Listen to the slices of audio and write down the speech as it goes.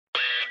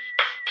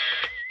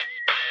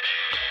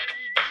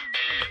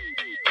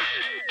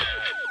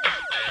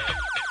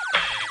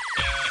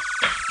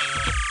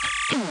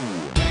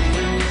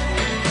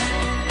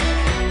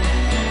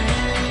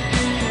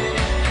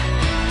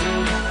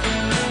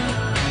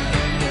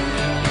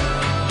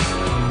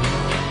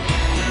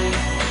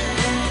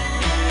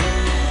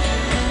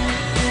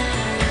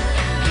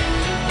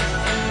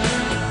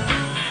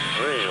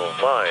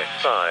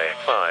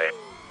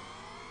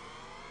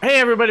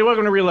everybody,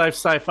 welcome to Real Life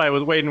Sci-Fi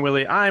with Wade and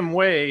Willie. I'm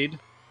Wade.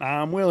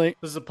 I'm Willie.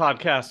 This is a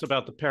podcast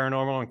about the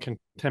paranormal and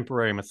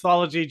contemporary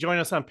mythology. Join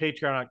us on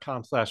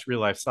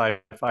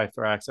patreon.com/reallifesci-fi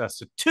for access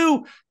to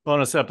 2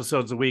 bonus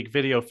episodes a week,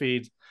 video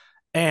feeds,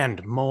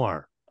 and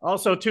more.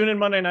 Also, tune in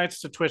Monday nights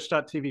to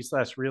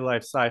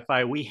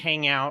twitch.tv/reallifesci-fi. We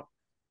hang out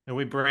and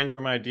we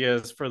brainstorm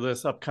ideas for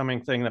this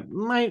upcoming thing that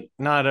might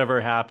not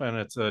ever happen.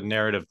 It's a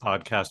narrative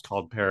podcast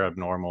called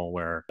Paranormal,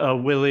 where a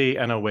Willie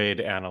and a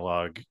Wade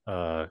analog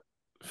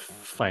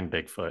find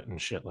Bigfoot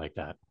and shit like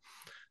that.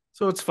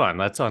 So it's fun.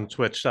 That's on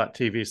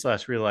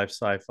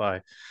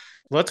twitch.tv/reallifesci-fi.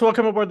 Let's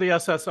welcome aboard the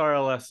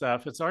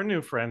SSRLSF. It's our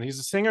new friend. He's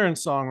a singer and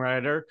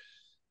songwriter.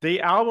 The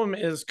album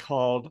is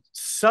called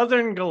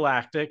Southern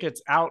Galactic.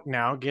 It's out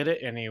now. Get it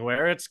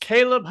anywhere. It's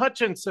Caleb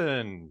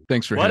Hutchinson.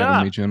 Thanks for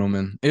having me,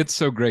 gentlemen. It's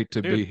so great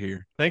to be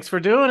here. Thanks for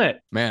doing it.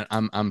 Man,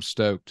 I'm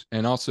stoked.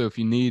 And also, if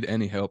you need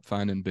any help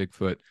finding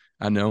Bigfoot,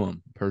 I know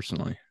him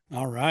personally.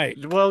 All right.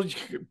 Well,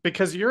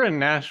 because you're in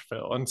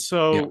Nashville, and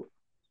so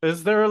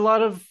is there a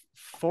lot of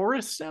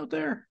forests out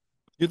there?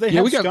 Do they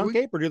have skunk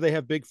ape or do they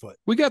have Bigfoot?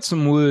 We got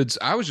some woods.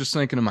 I was just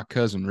thinking of my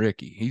cousin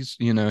Ricky. He's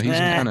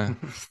kind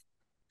of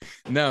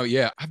no,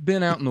 yeah. I've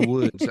been out in the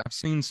woods. I've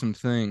seen some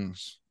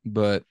things,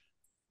 but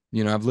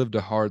I've lived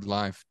a hard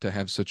life to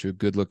have such a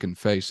good looking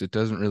face. It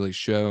doesn't really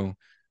show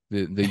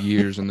the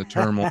years and the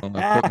turmoil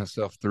I put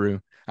myself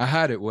through. I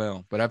hide it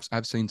well, but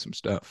I've seen some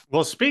stuff.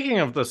 Well, speaking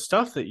of the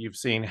stuff that you've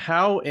seen,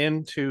 how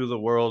into the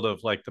world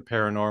of like the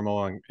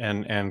paranormal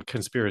and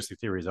conspiracy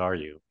theories are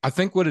you? I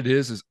think what it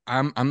is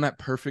I'm that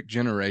perfect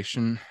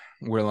generation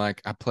where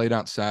like I played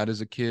outside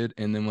as a kid,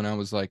 and then when I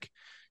was like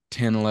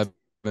 10, 11,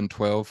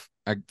 12,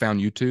 I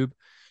found YouTube.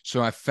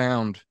 So I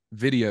found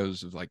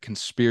videos of like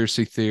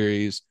conspiracy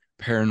theories,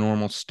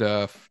 paranormal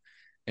stuff.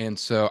 And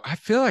so I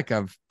feel like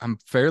I'm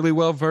fairly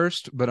well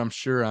versed, but I'm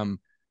sure I'm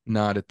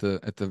not at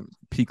the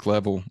peak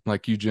level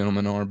like you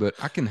gentlemen are, but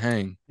I can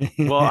hang.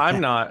 Well,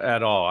 I'm not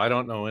at all. I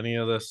don't know any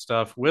of this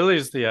stuff.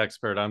 Willie's the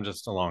expert. I'm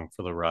just along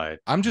for the ride.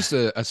 I'm just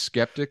a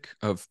skeptic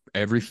of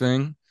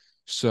everything.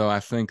 So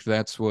I think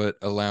that's what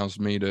allows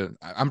me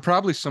I'm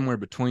probably somewhere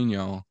between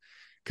y'all,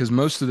 because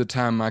most of the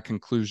time my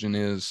conclusion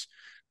is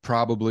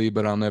probably,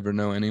 but I'll never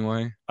know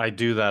anyway. I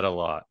do that a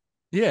lot.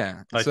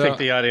 Yeah. I think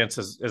the audience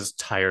is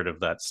tired of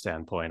that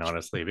standpoint,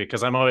 honestly,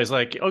 because I'm always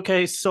like,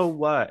 okay, so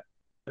what?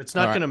 It's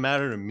not going to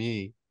matter to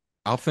me.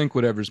 I'll think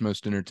whatever's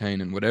most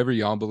entertaining. Whatever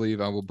y'all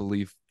believe, I will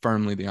believe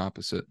firmly the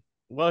opposite.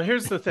 Well,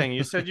 here's the thing.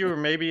 You said you were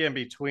maybe in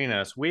between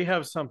us. We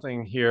have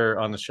something here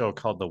on the show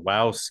called the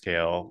Wow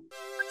Scale.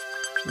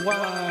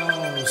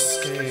 Wow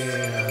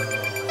Scale.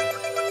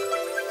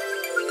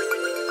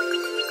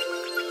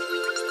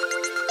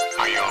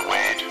 Are you a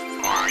Wade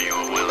or are you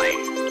a Willie?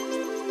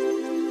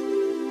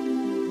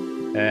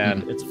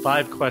 And it's a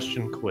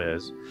 5-question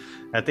quiz.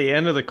 At the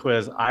end of the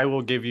quiz, I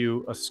will give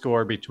you a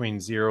score between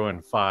 0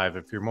 and 5.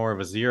 If you're more of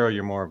a 0,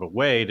 you're more of a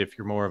Wade. If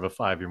you're more of a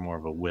 5, you're more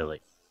of a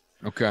Willie.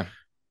 Okay.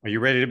 Are you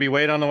ready to be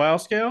Wade on the Wow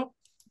Scale?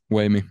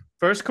 Weigh me.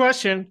 First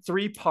question,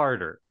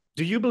 3-parter.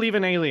 Do you believe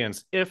in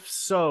aliens? If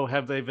so,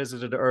 have they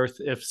visited Earth?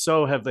 If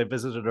so, have they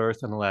visited Earth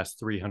in the last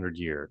 300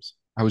 years?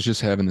 I was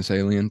just having this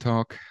alien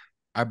talk.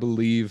 I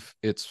believe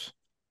it's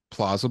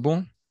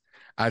plausible.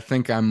 I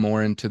think I'm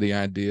more into the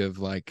idea of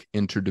like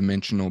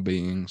interdimensional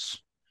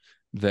beings.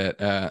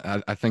 That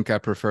I think I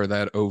prefer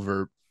that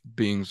over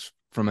beings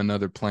from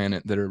another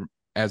planet that are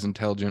as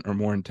intelligent or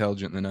more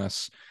intelligent than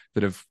us,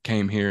 that have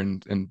came here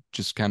and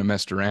just kind of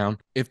messed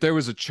around. If there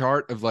was a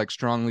chart of like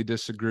strongly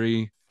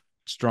disagree,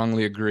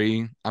 strongly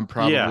agree, I'm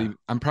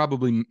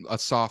probably a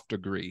soft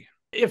agree.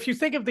 If you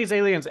think of these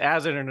aliens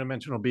as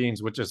interdimensional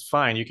beings, which is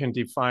fine, you can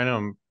define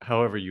them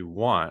however you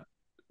want.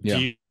 Yeah.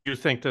 Do you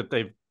think that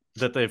they've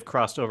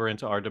crossed over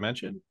into our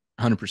dimension?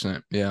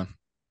 100%. Yeah.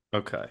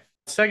 Okay.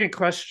 Second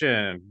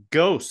question,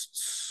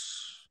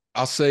 ghosts.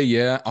 I'll say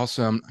yeah.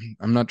 Also,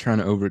 I'm not trying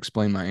to over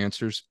explain my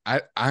answers.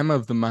 I'm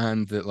of the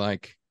mind that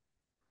like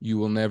you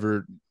will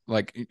never,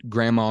 like,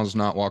 grandma's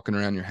not walking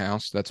around your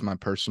house. That's my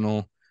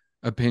personal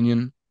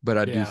opinion. But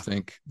I do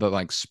think that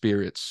like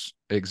spirits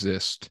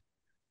exist.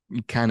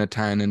 Kind of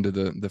tying into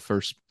the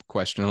first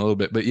question a little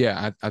bit. But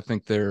yeah, I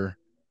think there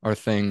are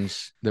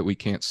things that we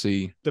can't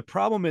see. The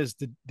problem is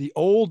the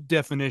old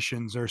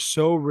definitions are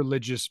so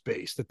religious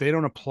based that they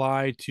don't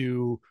apply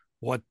to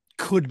what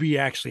could be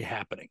actually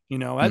happening.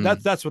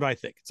 That's what I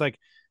think. It's like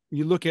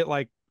you look at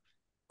like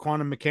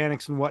quantum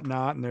mechanics and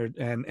whatnot,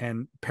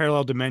 and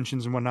parallel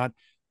dimensions and whatnot.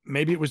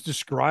 Maybe it was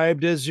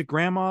described as your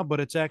grandma,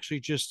 but it's actually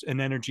just an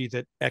energy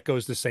that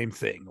echoes the same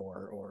thing,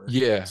 or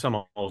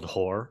some old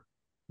whore.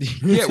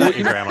 Yeah, well,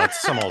 your grandma,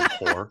 it's some old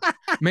whore.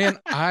 Man,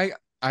 I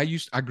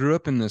grew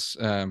up in this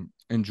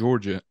in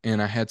Georgia,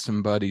 and I had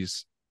some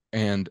buddies,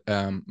 and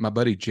my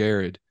buddy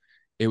Jared,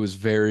 it was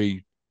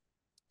very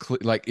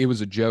like it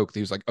was a joke. He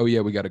was like, "Oh yeah,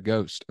 we got a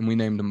ghost," and we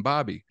named him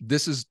Bobby.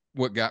 This is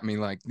what got me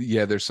like,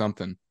 yeah, there's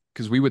something,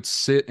 because we would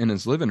sit in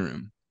his living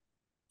room,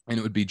 and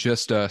it would be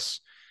just us,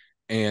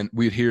 and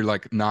we'd hear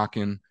like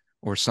knocking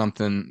or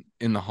something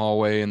in the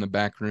hallway in the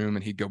back room,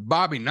 and he'd go,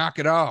 "Bobby, knock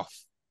it off,"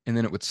 and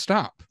then it would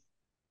stop.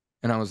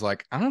 And I was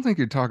like, I don't think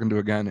you're talking to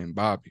a guy named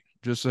Bobby,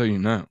 just so you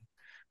know.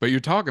 But you're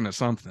talking to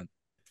something.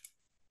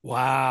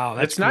 Wow,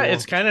 that's It's not. cool.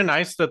 It's kind of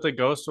nice that the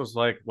ghost was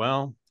like,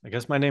 "Well, I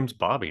guess my name's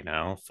Bobby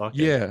now. Fuck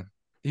it." Yeah.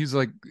 He's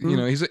like,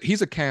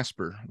 he's a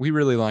Casper. We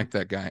really like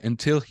that guy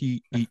until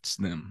he eats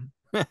them.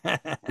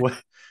 What,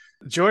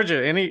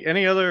 Georgia?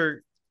 Any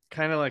other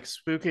kind of like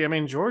spooky? I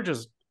mean,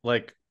 Georgia's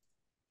like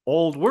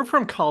old. We're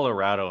from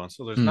Colorado, and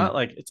so there's Mm. not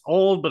like it's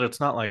old, but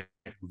it's not like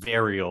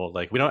very old.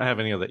 Like we don't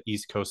have any of the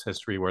East Coast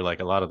history where like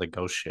a lot of the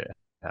ghost shit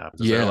happens.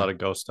 Is there a Yeah. lot of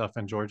ghost stuff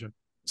in Georgia?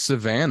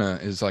 Savannah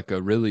is like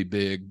a really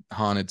big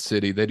haunted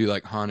city. They do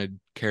like haunted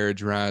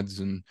carriage rides,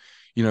 and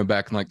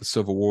back in like the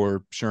Civil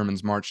War,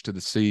 Sherman's March to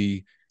the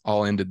Sea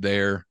all ended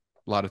there.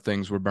 A lot of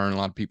things were burned, a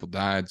lot of people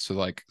died. So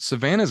like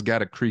Savannah's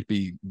got a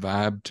creepy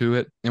vibe to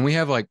it. And we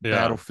have like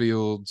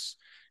battlefields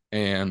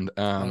and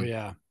oh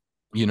yeah.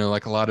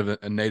 like a lot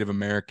of Native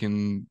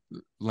American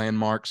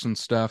landmarks and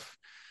stuff.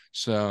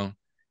 So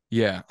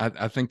yeah,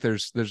 I think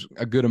there's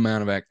a good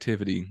amount of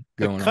activity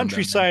going on. The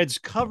countryside's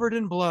covered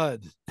in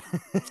blood.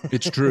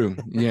 It's true.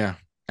 Yeah,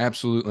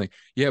 absolutely.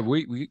 Yeah,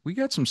 we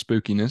got some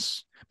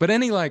spookiness. But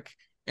any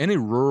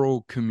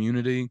rural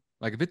community,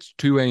 like if it's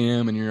 2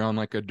 a.m. and you're on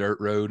like a dirt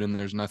road and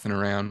there's nothing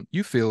around,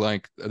 you feel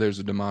like there's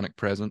a demonic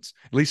presence.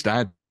 At least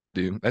I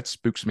do. That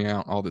spooks me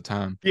out all the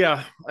time.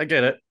 Yeah, I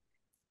get it.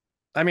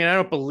 I mean, I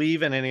don't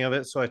believe in any of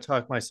it, so I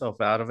talk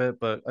myself out of it,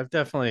 but I've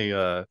definitely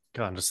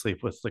gone to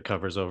sleep with the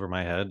covers over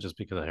my head just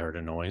because I heard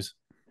a noise.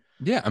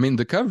 Yeah, I mean,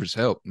 the covers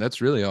help.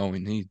 That's really all we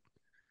need.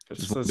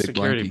 It's a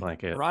security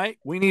blanket. Right?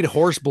 We need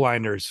horse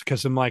blinders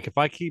because I'm like, if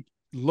I keep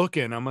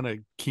looking, I'm going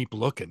to keep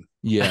looking.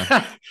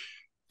 Yeah.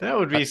 That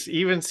would be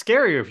even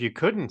scarier if you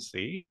couldn't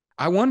see.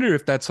 I wonder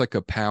if that's like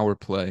a power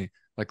play.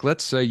 Like,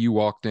 let's say you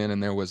walked in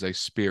and there was a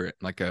spirit,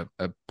 like a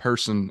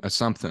person, a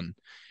something,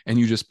 and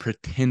you just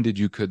pretended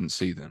you couldn't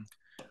see them.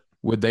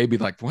 Would they be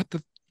like, what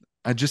the?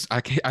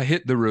 I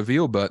hit the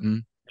reveal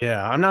button.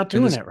 Yeah, I'm not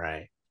doing it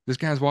right. This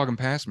guy's walking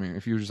past me.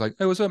 If you were just like,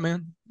 hey, what's up,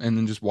 man? And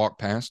then just walk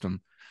past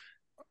him,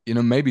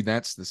 maybe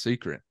that's the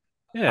secret.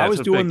 Yeah, I was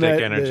doing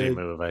that energy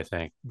move, I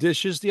think.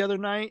 Dishes the other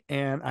night,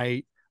 and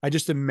I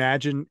just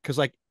imagine, because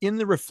like in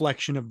the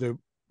reflection of the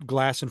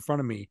glass in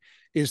front of me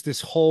is this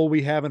hole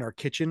we have in our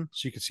kitchen,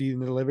 so you can see in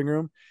the living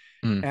room.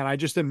 And I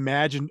just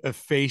imagined a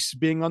face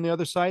being on the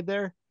other side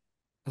there.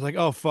 I was like,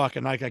 oh fuck.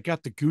 And like I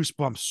got the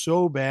goosebumps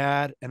so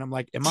bad. And I'm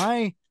like, am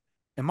I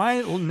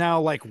now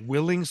like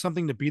willing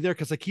something to be there?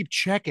 Because I keep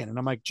checking and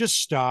I'm like, just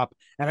stop.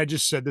 And I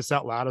just said this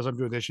out loud as I'm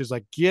doing this. She's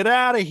like, get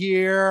out of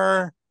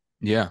here.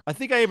 Yeah. I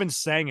think I even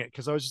sang it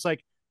because I was just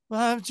like,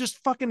 well, just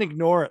fucking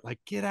ignore it. Like,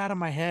 get out of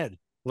my head.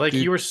 Like,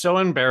 dude, you were so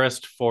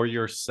embarrassed for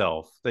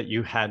yourself that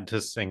you had to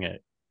sing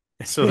it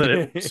so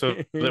that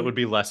it would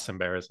be less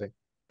embarrassing.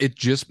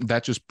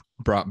 That just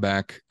brought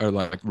back a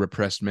like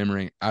repressed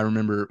memory. I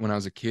remember when I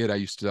was a kid, I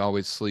used to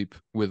always sleep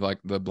with like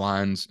the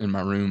blinds in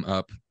my room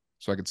up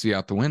so I could see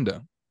out the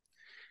window.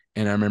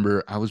 And I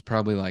remember I was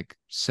probably like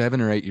 7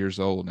 or 8 years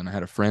old, and I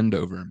had a friend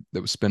over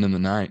that was spending the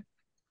night,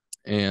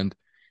 and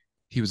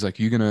he was like,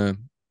 you gonna,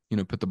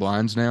 put the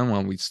blinds down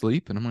while we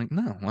sleep? And I'm like,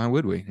 no, why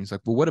would we? And he's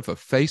like, well, what if a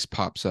face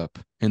pops up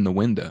in the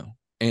window?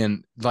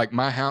 And like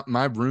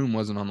my room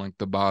wasn't on like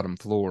the bottom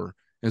floor.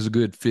 It was a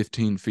good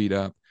 15 feet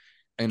up.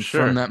 And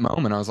from that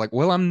moment, I was like,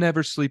 well, I'm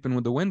never sleeping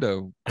with the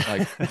window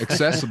like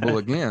accessible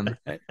again,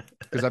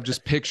 because I've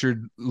just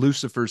pictured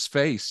Lucifer's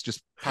face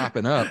just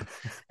popping up.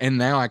 And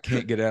now I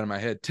can't get it out of my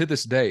head. To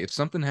this day, if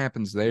something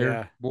happens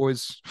there,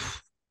 boys,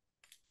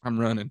 I'm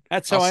running.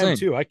 That's how I am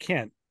too. I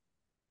can't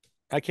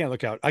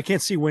look out. I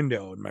can't see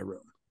window in my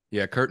room.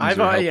 Yeah, curtains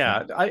are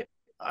helpful.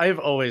 I've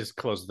always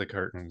closed the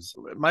curtains.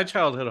 My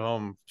childhood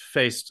home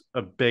faced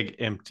a big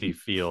empty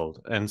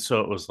field. And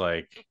so it was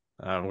like,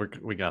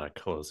 we gotta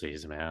close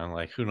these, man.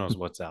 Like, who knows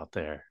what's out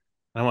there?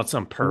 I don't want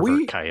some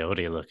pervert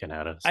coyote looking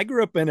at us. I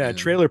grew up in a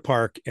trailer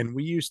park, and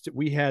we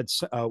had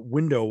a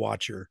window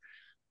watcher.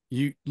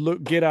 You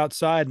get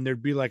outside, and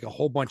there'd be like a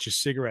whole bunch of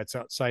cigarettes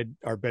outside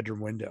our bedroom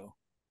window.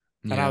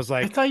 Yeah. And I was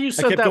like, I thought you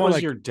said that was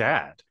like, your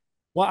dad.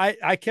 Well,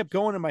 I kept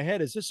going in my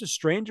head, is this a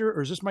stranger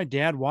or is this my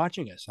dad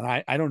watching us? And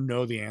I don't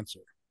know the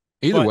answer.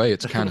 Either way,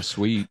 it's kind of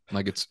sweet.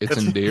 Like it's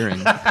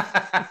endearing.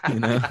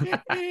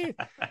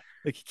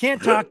 Like, he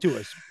can't talk to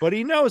us, but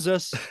he knows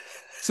us.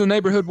 It's a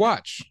neighborhood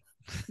watch.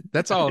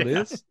 That's all it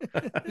is.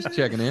 Just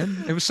checking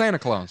in. It was Santa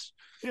Claus.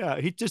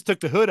 Yeah, he just took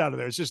the hood out of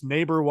there. It's just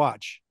neighbor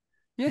watch.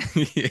 Yeah.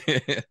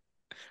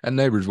 And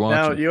neighbor's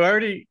watching. Now,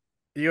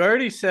 you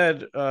already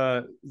said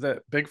that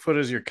Bigfoot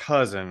is your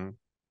cousin.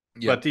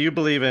 Yep. But do you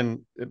believe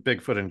in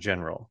Bigfoot in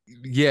general?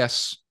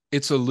 Yes.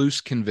 It's a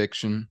loose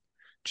conviction,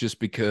 just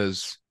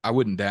because I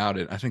wouldn't doubt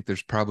it. I think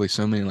there's probably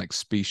so many like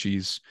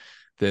species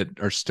that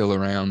are still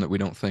around that we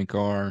don't think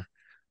are.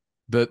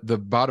 The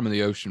bottom of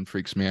the ocean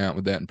freaks me out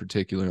with that in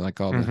particular, like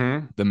all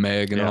the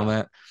Meg and all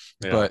that.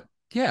 Yeah. But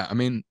yeah, I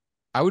mean,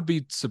 I would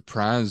be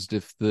surprised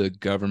if the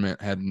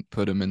government hadn't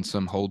put him in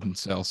some holding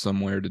cell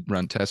somewhere to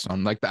run tests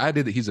on. Like, the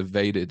idea that he's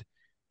evaded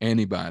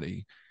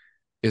anybody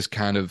is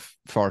kind of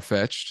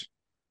far-fetched.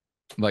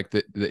 like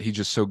that he's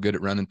just so good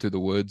at running through the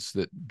woods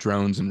that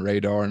drones and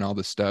radar and all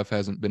this stuff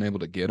hasn't been able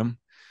to get him.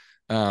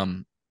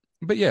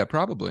 But yeah,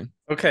 probably.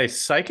 Okay,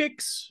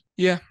 psychics?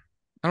 Yeah.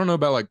 I don't know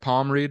about like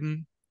palm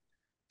reading,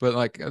 but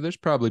like there's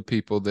probably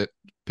people that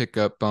pick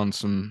up on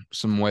some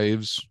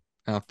waves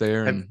out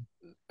there. And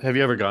Have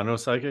you ever gone to a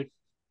psychic?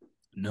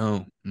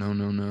 no,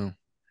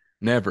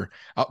 never.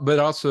 But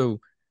also,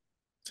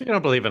 So you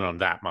don't believe in them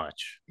that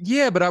much.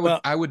 yeah, but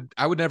Well- I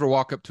would never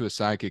walk up to a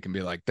psychic and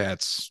be like,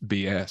 that's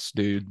BS,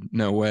 dude.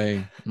 No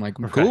way. I'm like,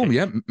 cool, Right.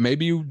 yeah,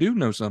 maybe you do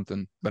know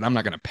something, but I'm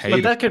not gonna pay.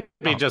 But that could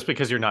be just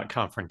because you're not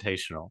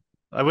confrontational.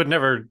 I would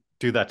never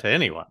do that to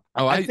anyone.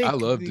 Oh, I I think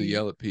love to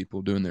yell at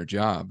people doing their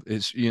job.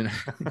 It's, you know,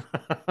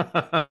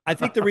 I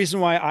think the reason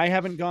why I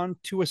haven't gone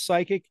to a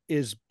psychic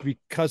is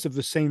because of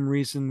the same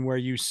reason where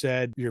you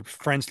said your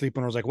friend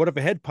sleeping. I was like, what if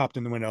a head popped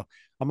in the window?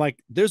 I'm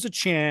like, there's a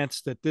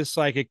chance that this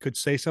psychic could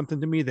say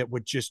something to me that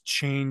would just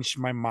change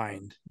my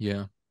mind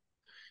yeah.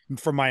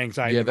 for my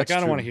anxiety. Yeah, Like, that's I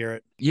don't want to true. hear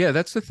it. Yeah,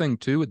 that's the thing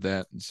too with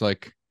that. It's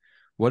like,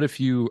 what if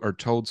you are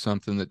told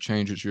something that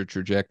changes your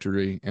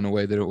trajectory in a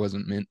way that it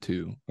wasn't meant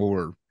to?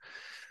 Or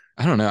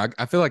I don't know.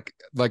 I feel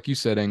like you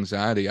said,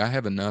 anxiety. I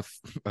have enough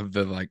of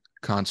the like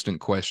constant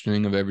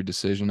questioning of every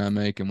decision I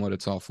make and what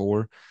it's all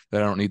for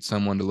that I don't need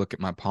someone to look at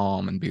my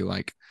palm and be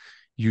like,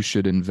 you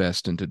should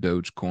invest into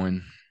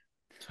Dogecoin.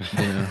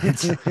 You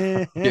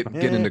know,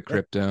 get into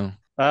crypto.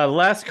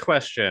 Last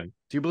question.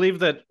 Do you believe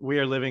that we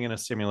are living in a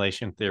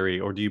simulation theory,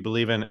 or do you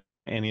believe in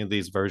any of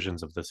these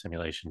versions of the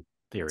simulation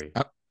theory?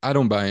 I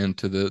don't buy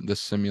into the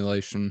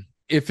simulation.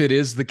 If it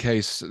is the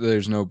case,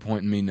 there's no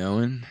point in me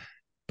knowing.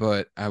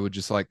 But I would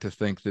just like to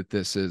think that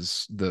this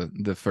is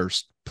the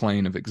first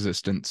plane of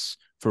existence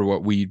for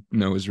what we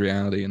know as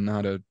reality, and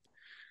not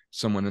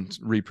someone's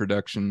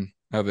reproduction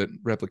of it,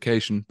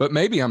 replication. But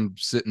maybe I'm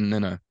sitting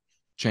in a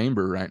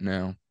chamber right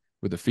now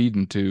with a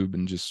feeding tube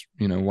and just,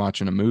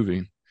 watching a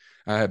movie.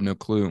 I have no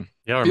clue.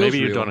 Yeah, or Feels maybe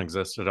you real. don't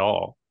exist at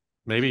all.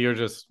 Maybe you're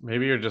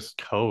just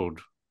code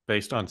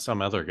based on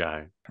some other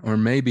guy. Or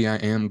maybe I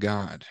am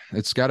God.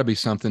 It's got to be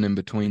something in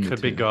between the Could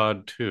two. be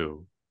God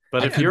too.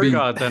 But I if could you're be-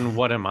 God, then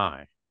what am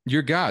I?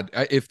 You're God.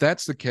 If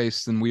that's the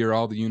case, then we are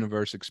all the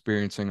universe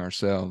experiencing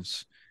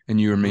ourselves, and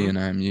you are me Mhm. and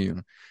I am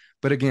you.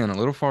 But again, a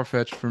little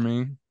far-fetched for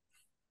me.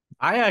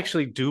 I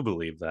actually do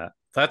believe that.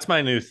 That's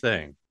my new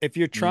thing. If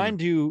you're trying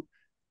to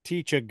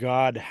teach a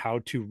god how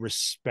to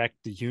respect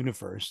the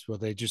universe, well,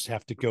 they just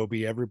have to go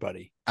be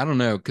everybody. I don't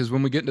know, because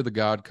when we get into the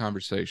God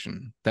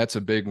conversation, that's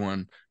a big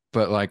one.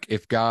 But like,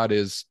 if God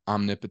is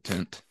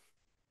omnipotent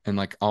and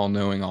like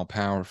all-knowing,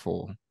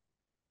 all-powerful,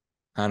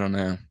 I don't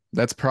know.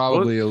 That's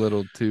probably a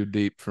little too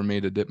deep for me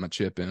to dip my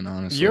chip in,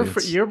 honestly.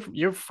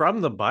 You're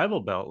from the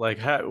Bible Belt. Like,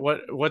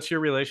 what's your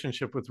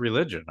relationship with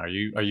religion? Are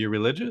you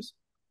religious?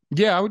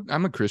 Yeah,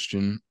 I'm a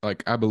Christian.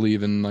 Like, I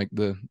believe in like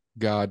the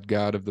God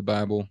of the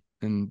Bible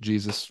and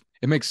Jesus.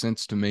 It makes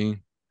sense to me,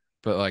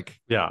 but like,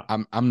 Yeah,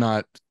 I'm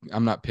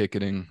not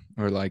picketing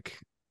or like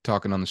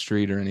talking on the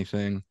street or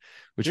anything.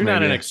 Which you're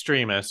not an maybe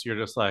extremist. You're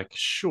just like,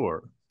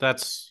 sure,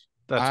 that's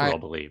what I'll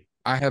believe.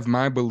 I have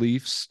my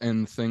beliefs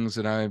and things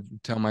that I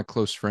tell my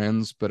close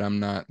friends, but I'm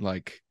not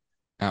like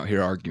out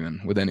here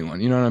arguing with anyone.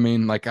 You know what I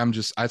mean? Like,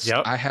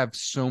 Yep. I have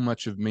so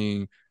much of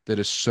me that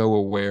is so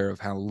aware of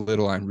how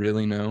little I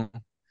really know.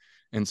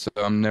 And so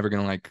I'm never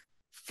going to like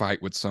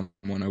fight with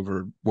someone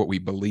over what we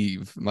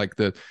believe. Like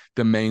the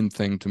main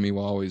thing to me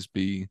will always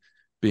be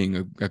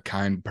being a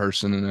kind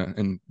person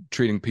and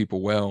treating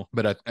people well.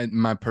 But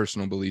my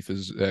personal belief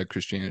is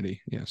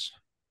Christianity. Yes.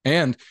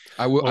 And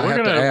Well, I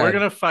have to add, we're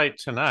gonna fight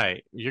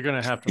tonight. You're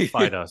gonna have to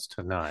fight us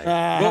tonight.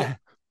 well,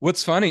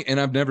 what's funny, and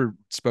I've never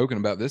spoken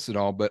about this at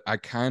all, but I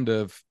kind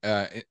of,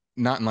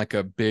 not in like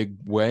a big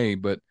way,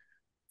 but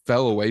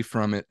fell away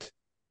from it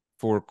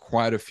for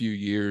quite a few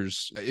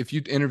years. If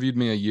you'd interviewed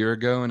me a year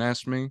ago and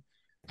asked me,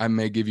 I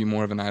may give you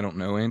more of an I don't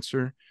know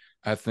answer.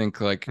 I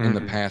think like in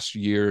the past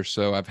year or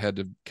so, I've had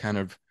to kind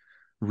of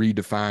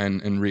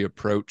redefine and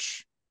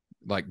reapproach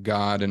like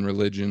God and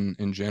religion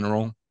in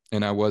general.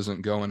 And I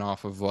wasn't going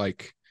off of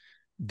like,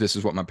 this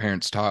is what my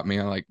parents taught me.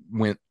 I like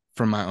went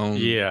from my own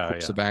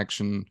course of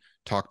action,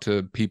 talked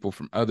to people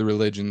from other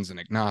religions and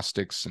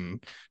agnostics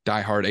and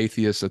diehard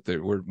atheists that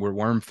were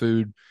worm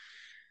food.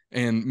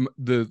 And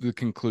the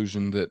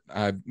conclusion that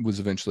I was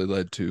eventually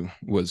led to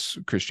was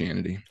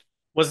Christianity.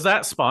 Was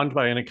that spawned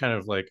by any kind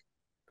of like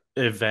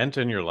event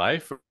in your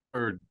life,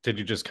 or did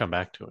you just come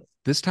back to it?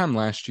 This time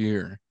last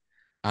year,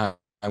 I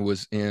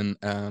was in,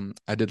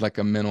 I did like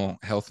a mental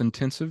health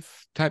intensive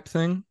type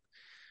thing.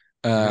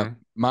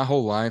 My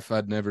whole life,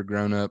 I'd never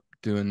grown up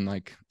doing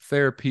like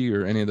therapy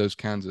or any of those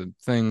kinds of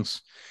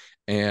things.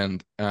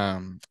 And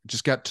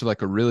just got to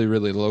like a really,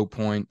 really low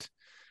point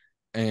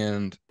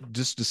and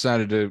just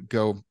decided to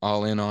go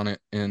all in on it.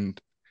 And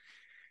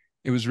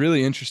it was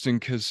really interesting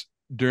because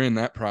during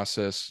that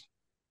process,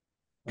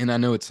 and I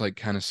know it's like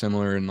kind of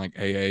similar in like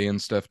AA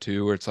and stuff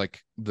too, where it's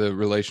like the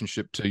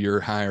relationship to your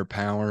higher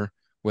power,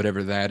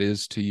 whatever that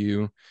is to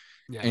you.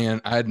 Yeah.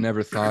 And I'd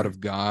never thought of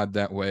God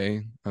that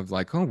way, of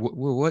like, oh,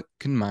 well, what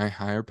can my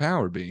higher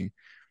power be?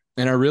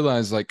 And I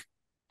realized like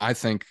I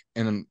think,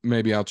 and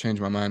maybe I'll change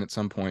my mind at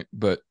some point,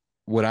 but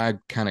what I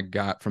kind of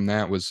got from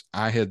that was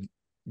I had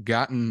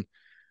gotten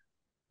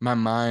my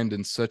mind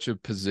in such a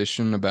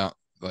position about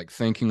like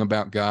thinking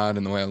about God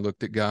and the way I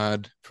looked at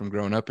God from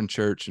growing up in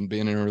church and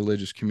being in a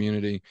religious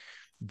community,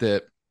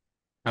 that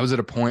I was at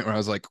a point where I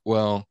was like,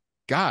 well,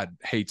 God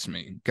hates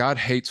me. God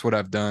hates what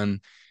I've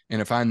done.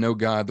 And if I know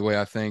God the way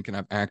I think and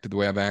I've acted the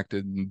way I've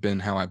acted and been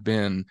how I've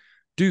been,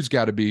 dude's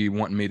got to be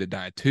wanting me to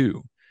die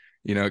too.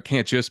 You know, it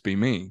can't just be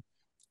me.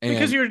 And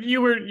because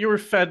you were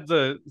fed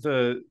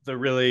the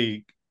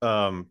really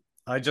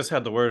I just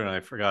had the word and I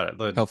forgot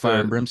it.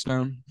 hellfire and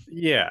brimstone.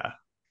 Yeah.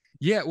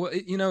 Yeah, well,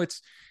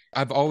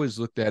 I've always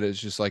looked at it as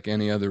just like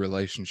any other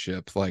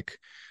relationship, like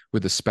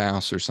with a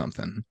spouse or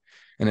something.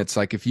 And it's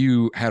like if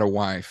you had a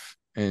wife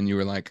and you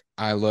were like,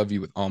 I love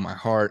you with all my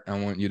heart, I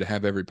want you to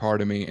have every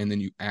part of me, and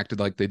then you acted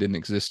like they didn't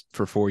exist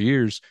for 4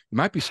 years, you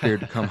might be scared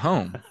to come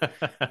home.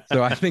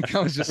 So I think I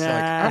was just like,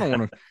 I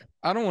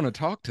don't want to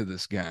talk to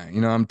this guy.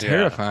 You know, I'm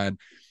terrified.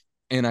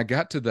 Yeah. And I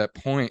got to that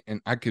point,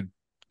 and I could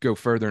go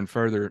further and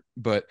further,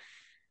 but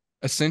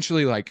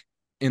essentially, like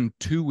in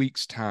 2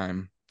 weeks'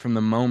 time, from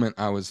the moment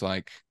I was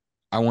like,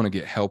 I want to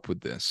get help with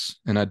this,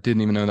 and I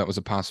didn't even know that was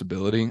a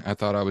possibility. I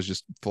thought I was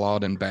just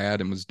flawed and bad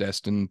and was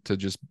destined to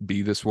just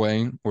be this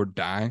way or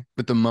die.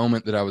 But the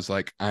moment that I was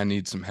like, I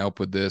need some help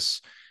with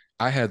this,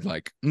 I had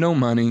like no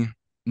money,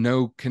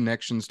 no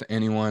connections to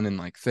anyone in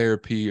like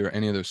therapy or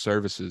any of those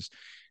services.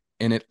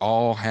 And it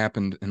all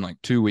happened in like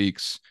 2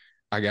 weeks.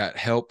 I got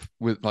help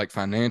with like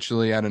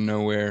financially out of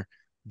nowhere.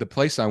 The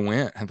place I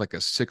went had like a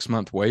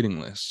 6-month waiting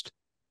list.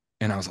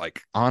 And I was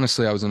like,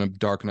 honestly, I was in a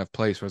dark enough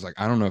place where I was like,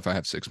 I don't know if I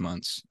have 6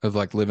 months of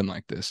like living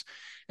like this.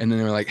 And then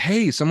they were like,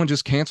 hey, someone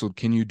just canceled.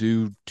 Can you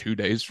do 2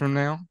 days from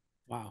now?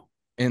 Wow.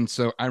 And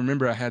so I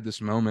remember I had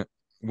this moment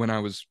when I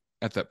was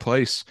at that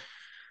place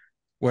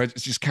where it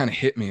just kind of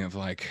hit me of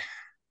like,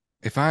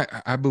 if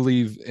I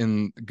believe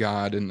in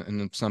God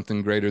and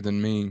something greater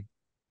than me,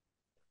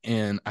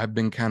 and I've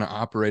been kind of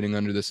operating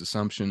under this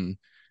assumption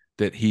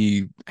that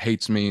he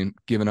hates me and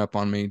given up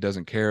on me,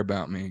 doesn't care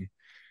about me.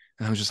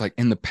 And I was just like,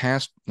 in the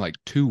past, like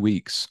 2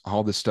 weeks,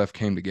 all this stuff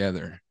came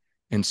together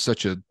in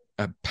such a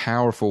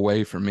powerful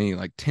way for me,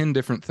 like 10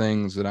 different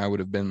things that I would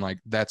have been like,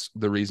 that's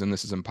the reason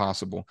this is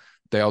impossible.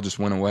 They all just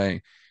went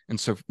away. And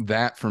so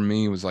that for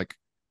me was like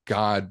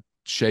God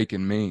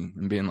shaking me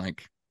and being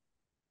like,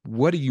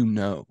 what do you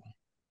know?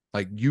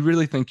 Like, you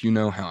really think you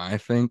know how I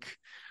think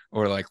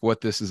or like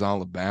what this is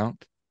all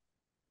about?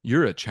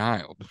 You're a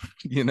child,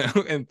 you know?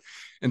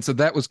 And so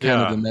that was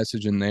kind of the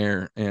message in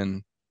there.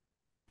 And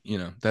you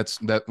know,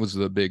 that was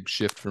the big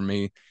shift for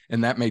me,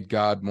 and that made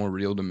God more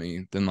real to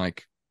me than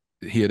like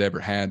he had ever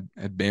had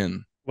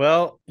been.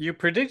 Well, you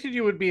predicted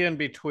you would be in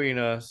between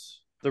us.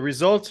 The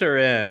results are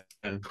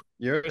in.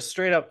 You're a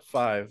straight up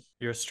 5.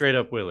 You're a straight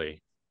up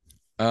Willie.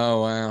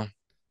 Oh wow.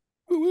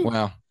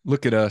 Wow,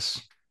 look at us.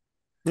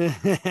 All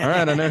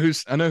right, I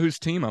know whose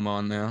team I'm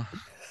on now.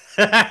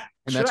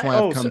 And that's why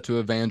I've come to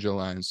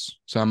evangelize.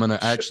 So I'm going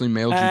to actually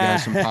mail you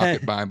guys some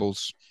pocket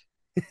Bibles.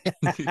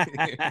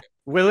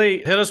 Willie,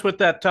 hit us with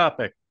that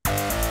topic.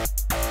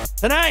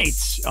 Tonight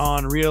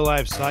on Real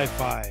Life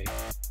Sci-Fi,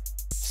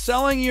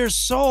 selling your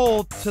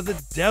soul to the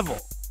devil.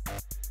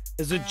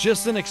 Is it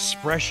just an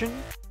expression,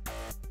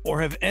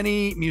 or have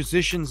any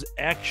musicians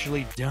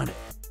actually done it?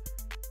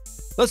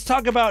 Let's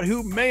talk about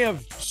who may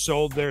have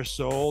sold their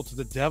soul to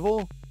the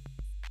devil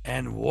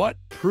and what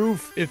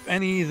proof, if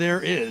any, there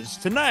is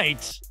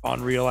tonight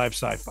on Real Life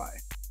Sci-Fi.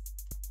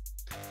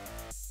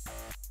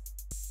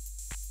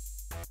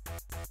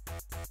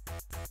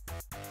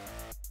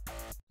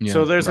 Yeah,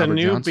 so there's Robert a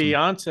new Johnson.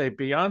 Beyonce.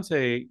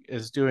 Beyonce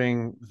is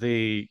doing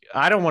the.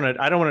 I don't want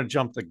to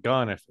jump the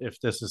gun if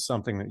this is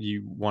something that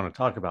you want to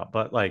talk about,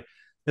 but like,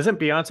 isn't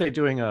Beyonce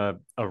doing a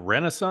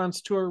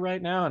Renaissance tour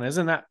right now? And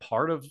isn't that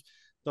part of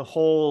the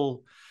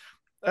whole?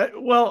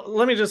 Well,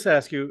 let me just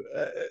ask you: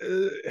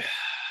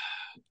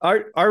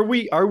 are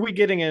we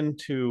getting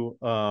into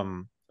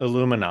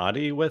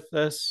Illuminati with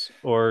this,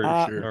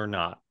 or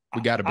not?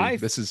 We got to be.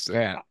 This is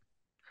that.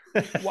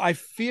 Well, I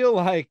feel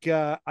like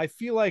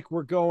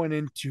we're going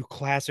into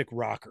classic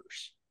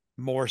rockers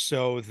more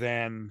so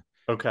than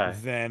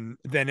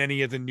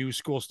any of the new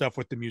school stuff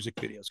with the music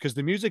videos, because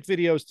the music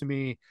videos to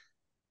me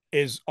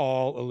is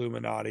all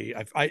Illuminati.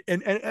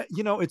 And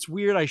you know, it's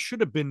weird. I should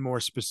have been more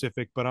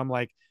specific, but I'm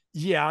like,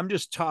 yeah, I'm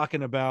just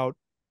talking about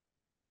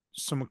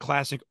some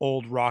classic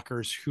old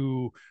rockers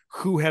who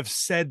have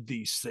said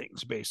these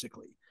things.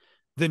 Basically,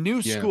 the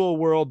new school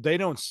world, they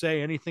don't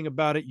say anything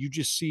about it. You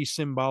just see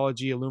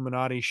symbology,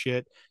 Illuminati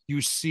shit.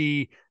 You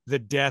see the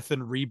death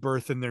and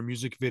rebirth in their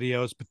music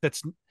videos, but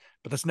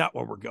that's not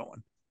where we're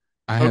going.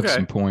 I have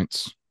some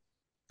points.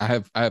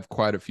 I have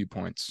quite a few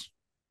points.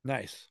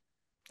 Nice.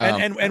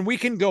 And we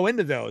can go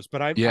into those,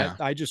 but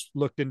I just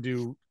looked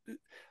into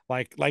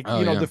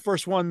the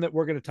first one that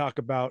we're going to talk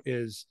about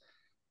is,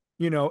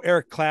 you know,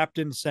 Eric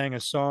Clapton sang a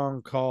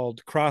song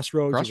called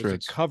Crossroads. It was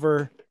a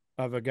cover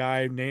of a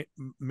guy named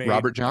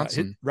Robert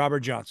Johnson.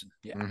 Robert Johnson.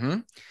 Yeah. Mm-hmm.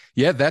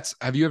 Yeah.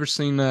 Have you ever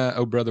seen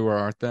Oh Brother, Where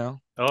Art Thou?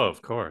 Oh,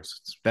 of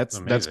course. That's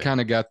kind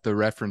of got the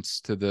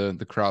reference to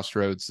the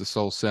crossroads, the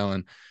soul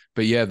selling.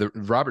 But yeah, the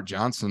Robert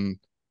Johnson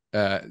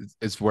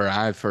is where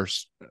I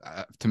first,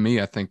 to me,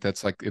 I think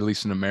that's like, at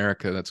least in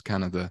America, that's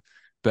kind of the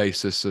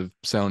basis of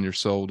selling your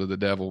soul to the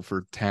devil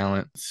for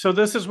talent. So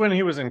this is when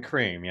he was in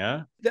Cream,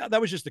 yeah? That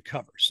was just the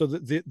cover. So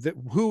the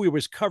who he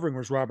was covering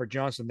was Robert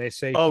Johnson. They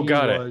say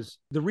the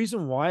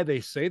reason why they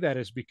say that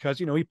is because,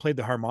 he played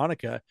the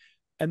harmonica,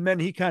 and then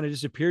he kind of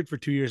disappeared for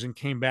 2 years and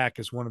came back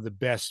as one of the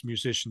best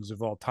musicians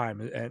of all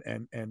time.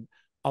 And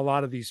a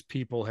lot of these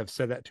people have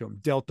said that to him.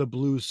 Delta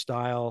blues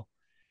style.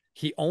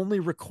 He only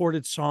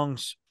recorded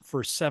songs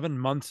for 7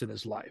 months in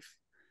his life.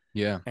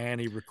 Yeah. And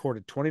he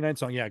recorded 29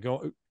 songs. Yeah,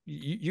 go.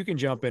 You can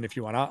jump in if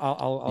you want.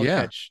 I'll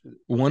catch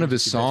one of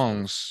his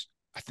songs.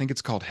 I think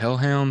it's called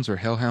Hellhounds or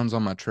Hellhounds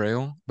on My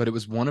Trail, but it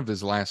was one of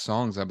his last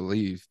songs, I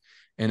believe.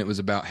 And it was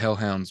about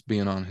hellhounds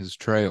being on his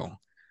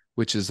trail,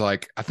 which is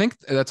like, I think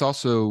that's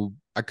also,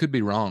 I could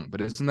be wrong,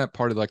 but isn't that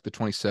part of like the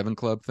 27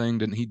 Club thing?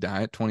 Didn't he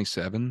die at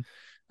 27?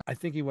 I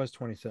think he was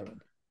 27.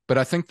 But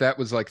I think that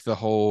was like the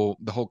whole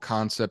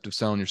concept of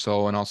selling your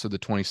soul, and also the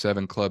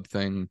 27 Club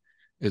thing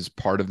is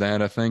part of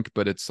that, I think.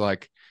 But it's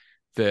like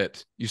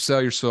that you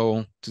sell your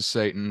soul to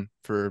Satan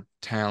for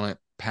talent,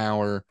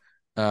 power.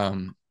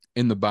 In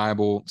the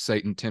Bible,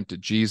 Satan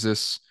tempted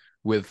Jesus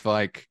with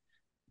like,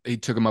 he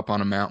took him up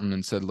on a mountain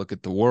and said, look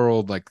at the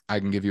world, like I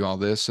can give you all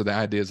this. So the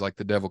idea is like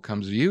the devil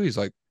comes to you. He's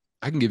like,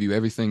 I can give you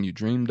everything you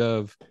dreamed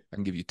of. I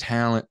can give you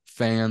talent,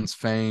 fans,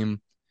 fame,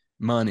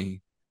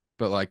 money,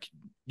 but like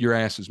your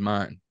ass is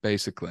mine,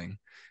 basically.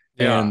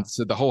 Yeah. And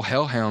so the whole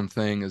hellhound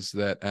thing is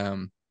that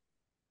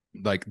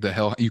like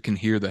you can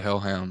hear the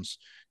hellhounds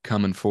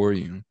coming for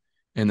you,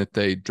 and that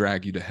they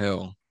drag you to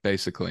hell,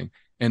 basically.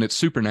 And it's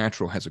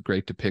Supernatural has a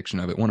great depiction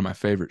of it. One of my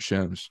favorite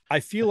shows. I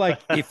feel like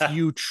if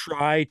you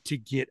try to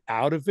get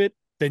out of it,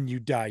 then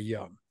you die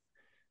young.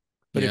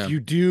 But if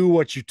you do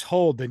what you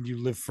told, then you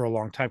live for a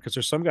long time. Because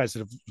there's some guys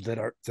that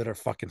are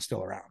fucking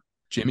still around.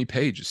 Jimmy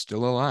Page is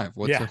still alive.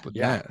 What's up with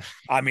that?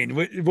 I mean,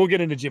 we'll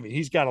get into Jimmy.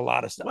 He's got a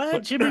lot of stuff.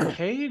 What? Jimmy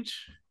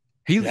Page?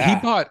 He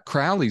bought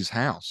Crowley's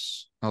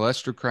house.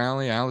 Aleister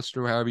Crowley,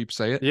 Alistair, however you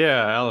say it.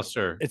 Yeah,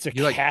 Alistair. It's a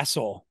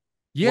castle.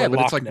 Yeah, but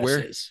it's like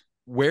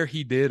where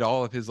he did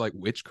all of his like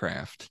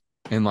witchcraft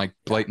and like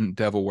blatant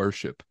devil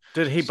worship.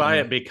 Did he buy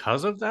it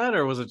because of that,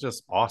 or was it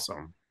just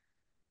awesome?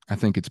 I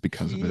think it's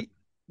because of it.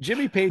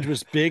 Jimmy Page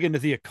was big into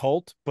the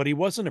occult, but he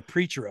wasn't a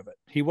preacher of it.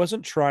 He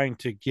wasn't trying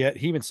to get,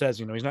 he even says,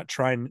 he's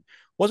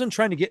wasn't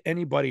trying to get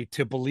anybody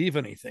to believe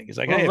anything. He's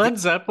like, well, Led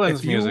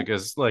Zeppelin's music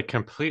is like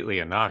completely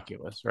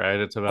innocuous, right?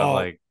 It's about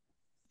like,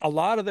 a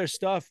lot of their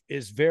stuff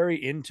is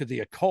very into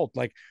the occult.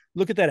 Like,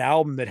 look at that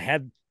album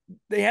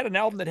they had an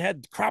album that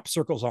had crop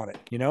circles on it,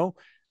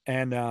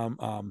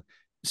 and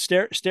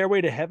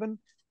Stairway to Heaven.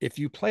 If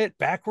you play it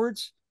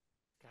backwards,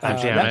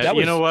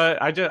 you know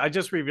what? I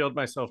just revealed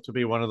myself to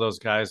be one of those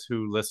guys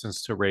who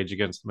listens to Rage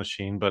Against the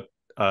Machine, but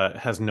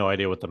has no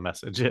idea what the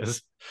message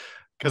is.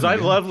 Because I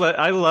love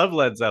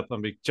Led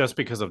Zeppelin just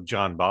because of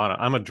John Bonham.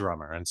 I'm a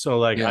drummer, and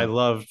so I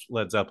loved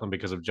Led Zeppelin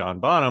because of John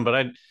Bonham, but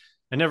I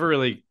never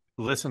really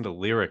listened to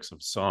lyrics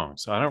of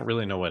songs, so I don't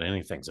really know what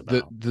anything's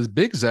about. The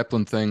big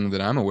Zeppelin thing that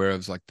I'm aware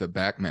of is like the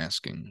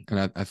backmasking,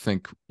 and I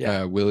think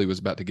Willie was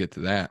about to get to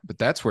that, but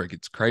that's where it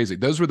gets crazy.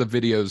 Those were the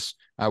videos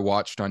I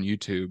watched on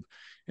YouTube,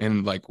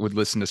 and like would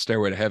listen to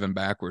Stairway to Heaven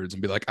backwards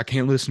and be like, I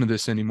can't listen to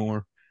this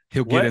anymore.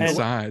 He'll get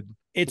inside.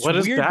 It's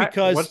weird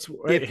because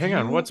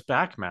what's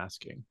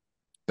backmasking?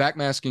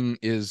 Backmasking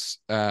is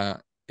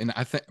and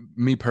I think,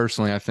 me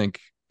personally, I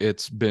think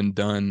it's been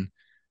done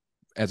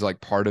as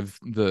like part of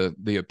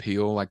the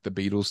appeal, like the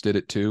Beatles did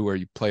it too, where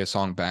you play a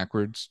song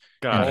backwards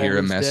and hear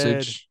a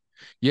message.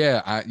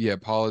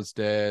 Dead. Paul is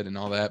dead and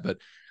all that. But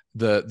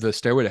the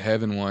Stairway to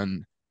Heaven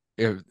one,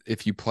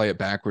 if you play it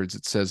backwards,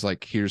 it says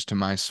like, here's to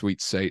my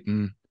sweet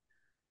Satan.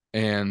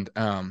 And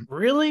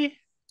really,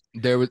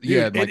 there was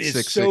like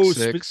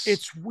 666.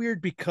 It's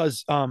weird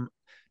because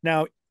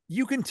now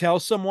you can tell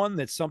someone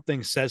that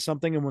something says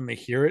something, and when they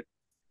hear it,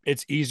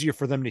 it's easier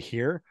for them to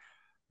hear.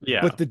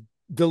 Yeah, but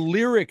the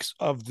lyrics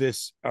of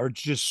this are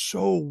just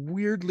so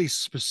weirdly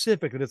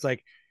specific that it's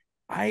like,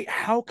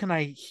 how can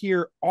I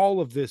hear all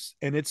of this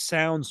and it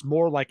sounds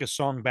more like a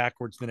song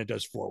backwards than it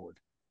does forward?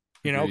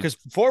 Because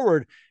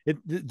forward,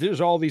 there's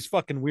all these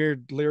fucking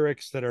weird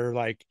lyrics that are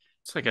like,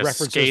 it's like a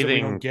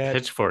scathing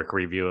Pitchfork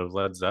review of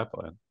Led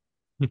Zeppelin.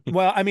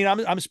 Well, I mean,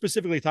 I'm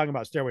specifically talking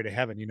about Stairway to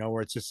Heaven,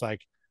 where it's just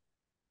like,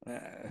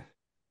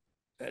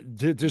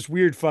 there's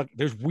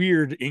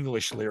weird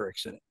English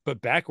lyrics in it,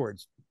 but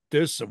backwards,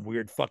 there's some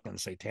weird fucking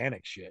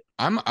satanic shit.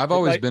 I've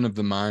always been of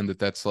the mind that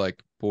that's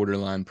like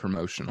borderline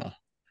promotional.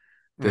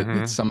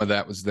 That some of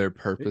that was there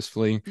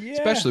purposefully,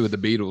 especially with the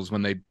Beatles,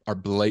 when they are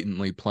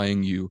blatantly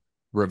playing you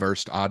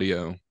reversed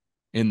audio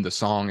in the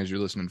song as you're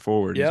listening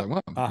forward. It's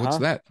like, wow, what's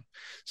that?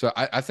 So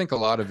I think a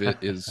lot of it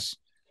is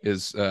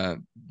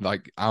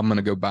like, I'm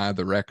gonna go buy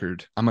the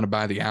record, I'm gonna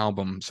buy the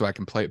album so I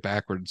can play it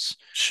backwards.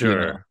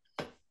 Sure.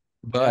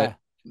 but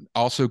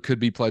also could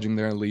be pledging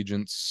their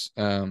allegiance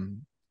to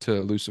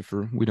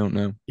Lucifer. We don't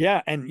know.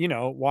 Yeah, and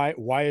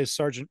why is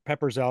Sergeant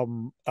Pepper's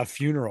album a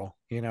funeral?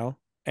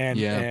 And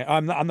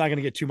I'm not going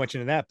to get too much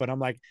into that, but I'm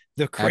like,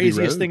 the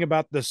craziest thing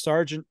about the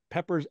Sergeant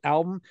Pepper's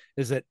album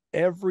is that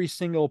every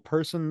single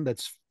person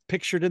that's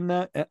pictured in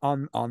that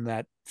on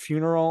that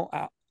funeral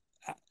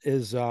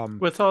is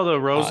with all the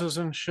roses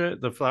and shit,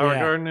 the flower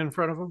garden in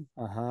front of them.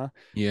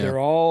 They're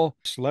all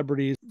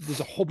celebrities. There's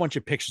a whole bunch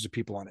of pictures of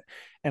people on it,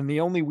 and the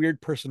only weird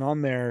person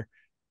on there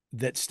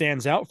that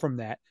stands out from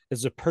that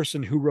is a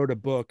person who wrote a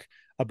book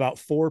about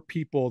 4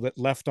 people that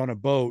left on a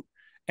boat,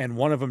 and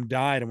one of them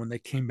died, and when they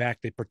came back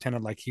they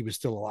pretended like he was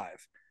still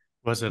alive.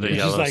 Was it a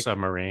yellow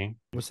submarine?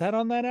 Was that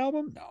on that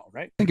album? No,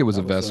 right? I think it was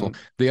a vessel.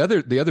 The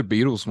other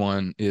Beatles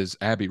one is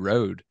Abbey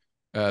Road.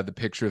 The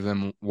picture of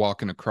them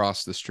walking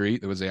across the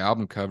street. That was the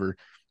album cover,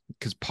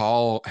 because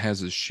Paul has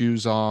his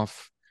shoes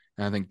off,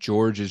 and I think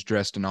George is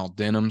dressed in all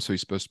denim, so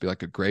he's supposed to be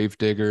like a grave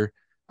digger.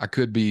 I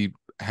could be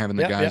having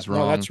the guys wrong.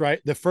 No, that's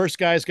right. The first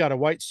guy's got a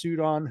white suit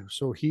on,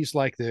 so he's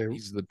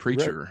the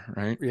preacher,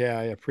 right?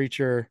 Yeah,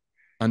 preacher,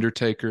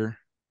 Undertaker.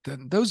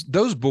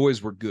 Those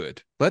boys were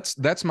good.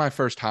 That's my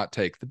first hot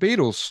take. The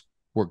Beatles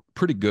were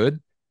pretty good.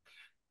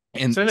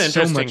 And it's an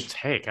interesting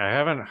take. I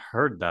haven't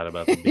heard that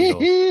about the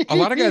Beatles. A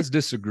lot of guys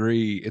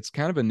disagree. It's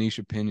kind of a niche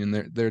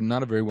opinion. They're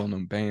not a very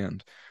well-known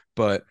band,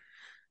 but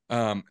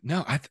no,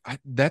 I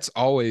that's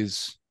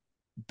always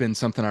been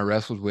something I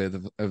wrestled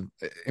with.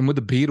 And with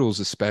the Beatles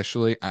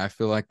especially, I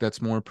feel like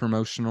that's more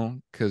promotional,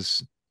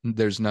 because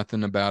there's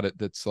nothing about it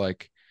that's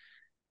like,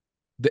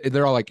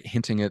 they're all like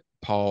hinting at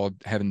Paul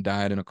having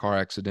died in a car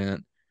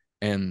accident,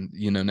 and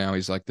now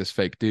he's like this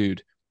fake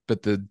dude.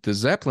 But the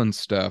Zeppelin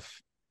stuff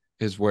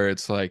is where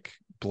it's like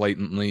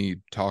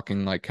blatantly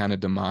talking like kind of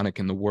demonic,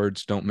 and the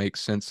words don't make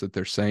sense that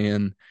they're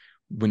saying.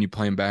 When you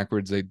play them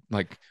backwards, they,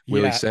 like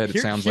Willie said,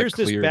 it sounds like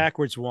clear. Here's this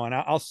backwards one.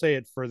 I'll say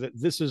it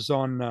this is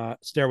on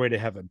Stairway to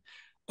Heaven.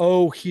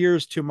 Oh,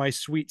 here's to my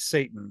sweet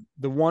Satan,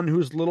 the one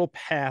whose little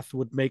path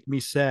would make me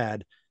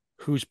sad,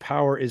 whose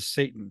power is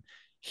Satan.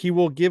 He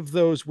will give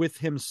those with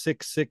him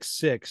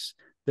 666.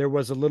 There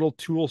was a little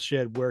tool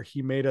shed where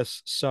he made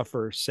us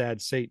suffer,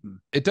 sad Satan.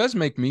 It does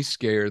make me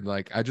scared.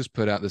 Like, I just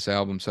put out this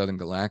album, Southern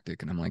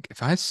Galactic, and I'm like,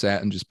 if I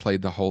sat and just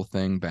played the whole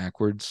thing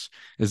backwards,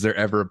 is there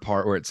ever a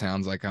part where it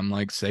sounds like I'm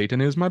like,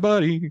 Satan is my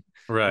buddy?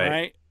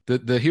 Right.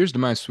 The here's to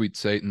my sweet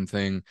Satan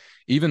thing,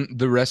 even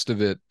the rest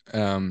of it,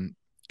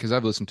 because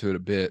I've listened to it a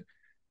bit.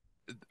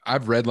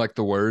 I've read like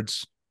the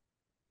words.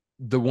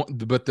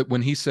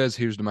 When he says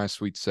here's to my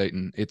sweet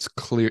Satan, it's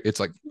clear. It's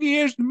like,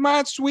 here's to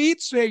my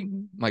sweet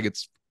Satan. Like,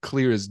 it's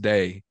clear as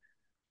day.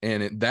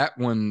 And that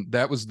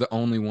was the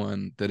only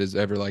one that has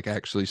ever like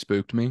actually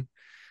spooked me,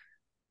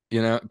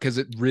 because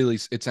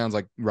it sounds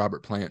like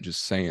Robert Plant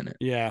just saying it.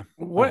 Yeah.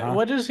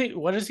 What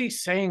is he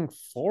saying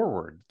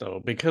forward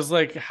though? Because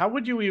like, how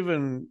would you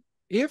even,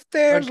 if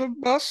there's a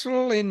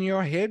bustle in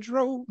your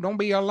hedgerow, don't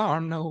be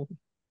alarmed, no,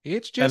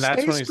 it's just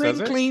a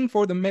spring clean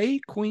for the May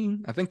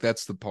Queen. I think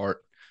that's the part.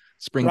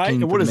 Spring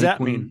clean. And what does that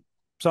mean?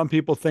 Some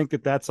people think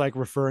that that's like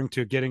referring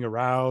to getting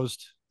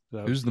aroused.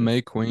 So, who's the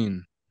May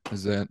Queen?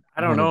 Is that,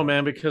 I don't know,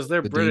 man, because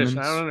they're British.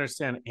 Demons? I don't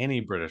understand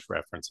any British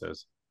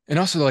references. And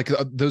also, like,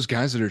 those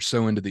guys that are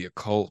so into the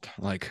occult,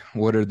 like,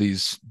 what are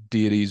these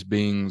deities,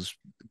 beings,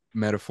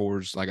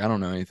 metaphors? Like, I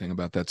don't know anything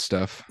about that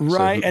stuff.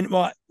 Right. And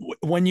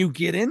when you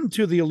get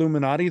into the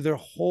Illuminati, their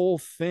whole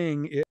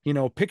thing,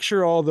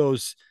 picture all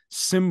those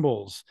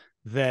symbols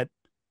that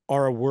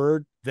are a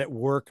word that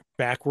work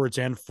backwards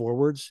and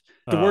forwards.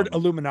 The word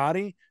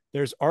Illuminati,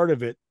 there's art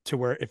of it to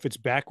where if it's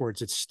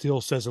backwards, it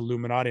still says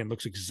Illuminati and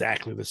looks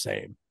exactly the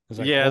same.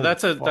 Like,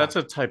 that's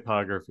a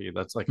typography.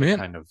 That's like a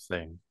kind of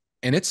thing.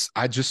 And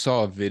I just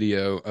saw a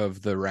video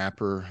of the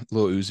rapper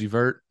Lil Uzi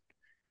Vert,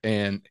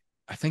 and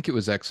I think it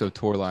was Exo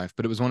Tour Life,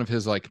 but it was one of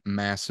his like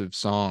massive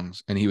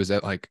songs. And he was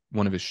at like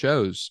one of his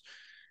shows,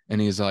 and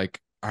he's like,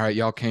 all right,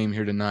 y'all came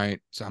here tonight,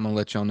 so I'm gonna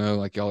let y'all know,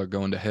 like, y'all are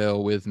going to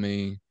hell with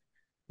me.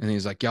 And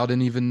he's like, y'all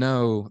didn't even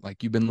know,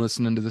 like, you've been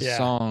listening to this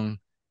song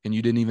and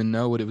you didn't even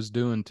know what it was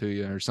doing to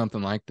you, or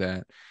something like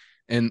that.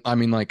 And I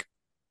mean, like,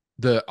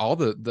 all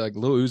the like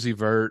Lil Uzi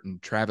Vert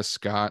and Travis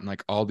Scott and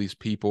like all these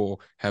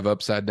people have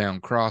upside down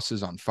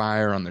crosses on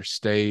fire on their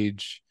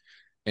stage.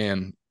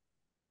 And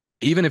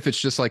even if it's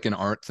just like an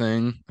art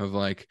thing of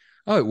like,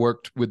 oh, it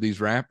worked with these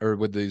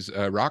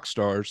rock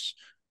stars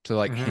to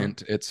like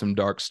hint at some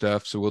dark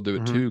stuff, so we'll do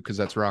it too, because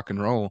that's rock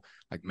and roll.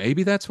 Like,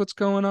 maybe that's what's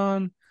going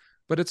on.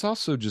 But it's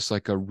also just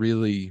like a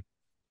really,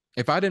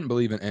 if I didn't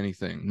believe in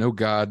anything, no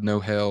God, no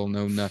hell,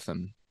 no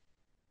nothing,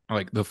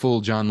 like the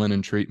full John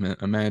Lennon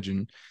treatment,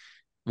 imagine,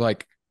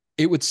 like,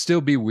 it would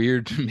still be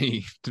weird to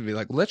me to be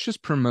like, let's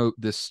just promote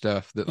this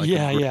stuff that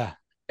like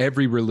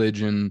every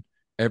religion,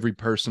 every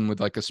person with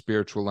like a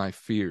spiritual life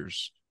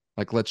fears.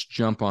 Like, let's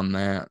jump on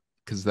that,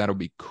 because that'll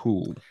be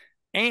cool.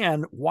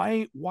 And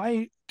why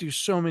do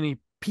so many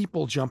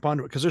people jump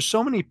onto it? Because there's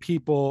so many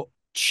people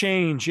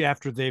change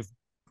after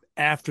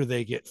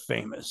they get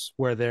famous,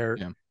 where they're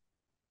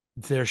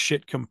their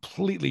shit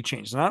completely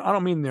changed. And I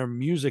don't mean their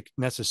music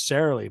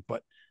necessarily,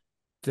 but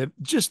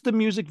just the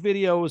music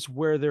videos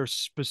where they're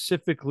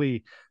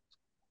specifically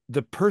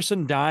the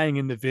person dying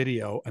in the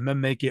video and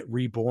then they get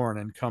reborn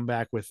and come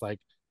back with like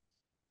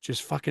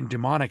just fucking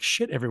demonic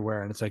shit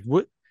everywhere. And it's like,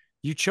 what,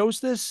 you chose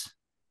this?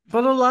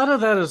 But a lot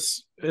of that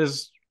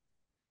is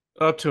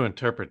up to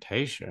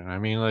interpretation. I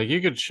mean, like,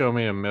 you could show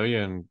me a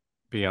million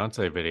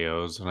Beyonce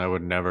videos and I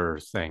would never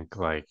think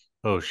like,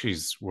 oh,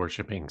 she's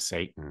worshiping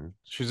Satan.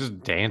 She's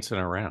just dancing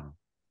around.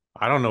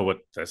 I don't know what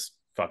this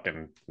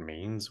fucking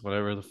means,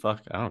 whatever the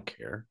fuck. I don't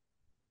care.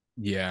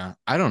 Yeah,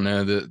 I don't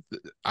know.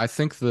 I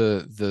think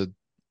the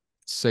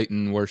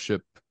Satan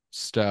worship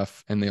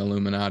stuff and the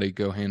Illuminati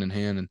go hand in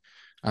hand, and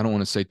I don't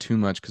want to say too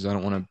much because I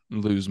don't want to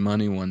lose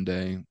money one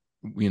day.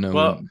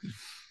 Well,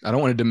 I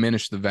don't want to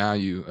diminish the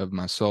value of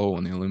my soul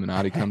when the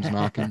Illuminati comes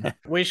knocking.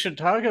 We should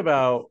talk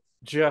about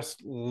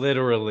just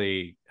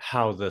literally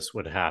how this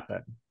would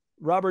happen.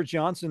 Robert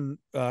Johnson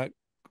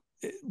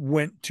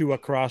went to a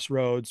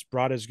crossroads,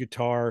 brought his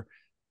guitar.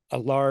 A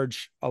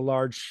large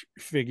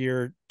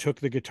figure took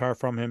the guitar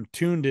from him,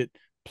 tuned it,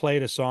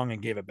 played a song,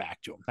 and gave it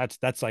back to him.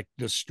 That's like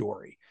the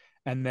story.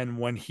 And then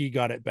when he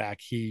got it back,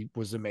 he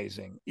was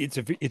amazing. It's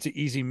an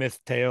easy myth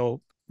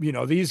tale. You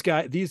know, these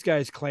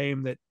guys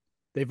claim that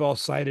they've all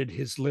cited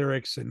his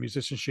lyrics and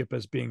musicianship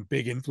as being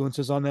big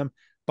influences on them.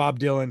 Bob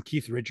Dylan,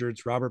 Keith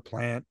Richards, Robert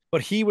Plant.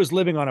 But he was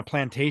living on a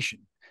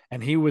plantation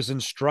and he was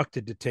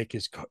instructed to take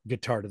his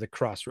guitar to the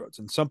crossroads.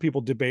 And some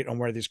people debate on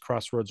where these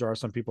crossroads are.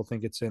 Some people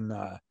think it's in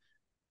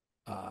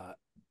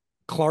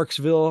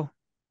Clarksville,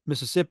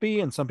 Mississippi,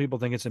 and some people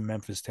think it's in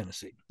Memphis,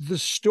 Tennessee. The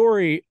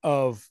story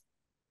of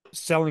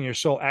selling your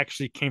soul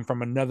actually came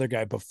from another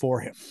guy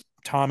before him,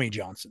 Tommy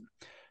Johnson.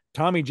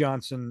 Tommy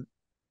Johnson,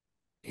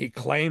 he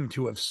claimed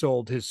to have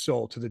sold his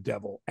soul to the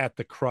devil at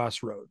the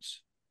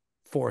crossroads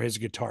for his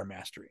guitar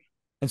mastery.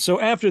 And so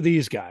after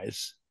these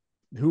guys,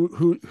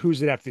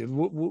 who's it after?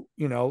 You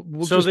know,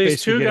 so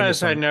these two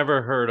guys I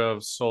never heard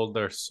of sold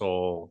their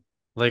soul,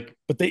 like,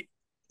 but they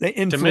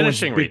influenced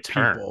diminishing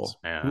returns,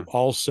 man. Who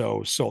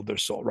also sold their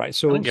soul, right?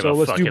 So, I don't give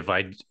a fuck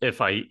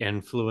if I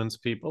influence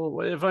people.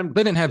 They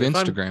didn't have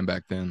Instagram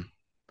back then.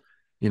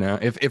 You know,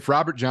 if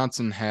Robert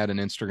Johnson had an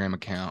Instagram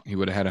account, he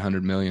would have had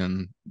 100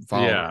 million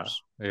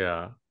followers.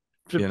 Yeah.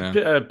 You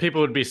know?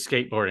 People would be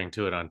skateboarding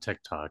to it on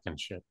TikTok and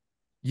shit.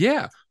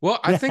 Yeah. Well,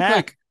 I think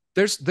like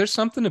there's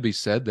something to be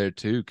said there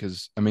too,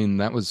 because I mean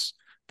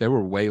there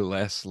were way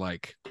less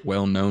like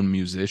well-known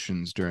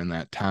musicians during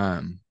that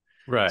time.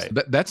 Right.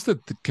 So that's the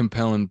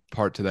compelling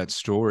part to that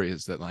story,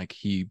 is that like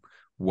he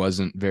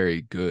wasn't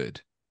very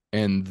good.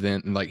 And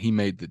then like he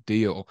made the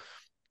deal,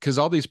 because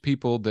all these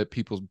people that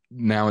people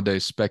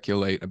nowadays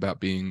speculate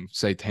about being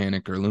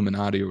satanic or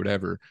Illuminati or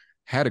whatever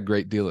had a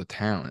great deal of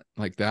talent.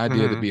 Like the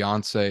idea that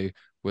Beyonce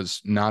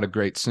was not a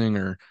great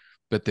singer,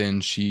 but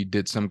then she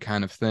did some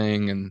kind of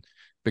thing and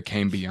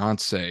became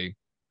Beyonce,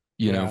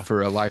 you know,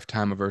 for a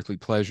lifetime of earthly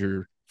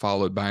pleasure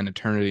followed by an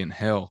eternity in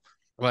hell.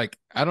 Like,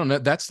 I don't know.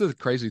 That's the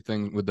crazy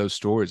thing with those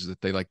stories,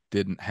 that they like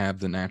didn't have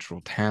the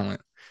natural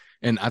talent.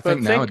 And I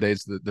think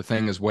nowadays the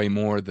thing is way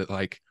more that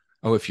like,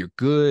 oh, if you're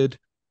good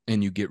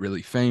and you get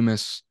really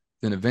famous,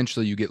 then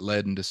eventually you get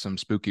led into some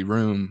spooky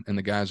room and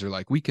the guys are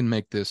like, we can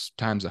make this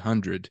times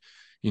 100.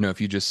 You know,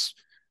 if you just,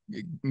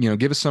 you know,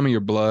 give us some of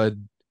your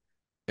blood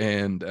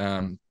and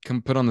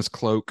come put on this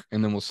cloak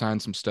and then we'll sign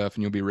some stuff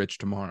and you'll be rich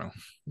tomorrow,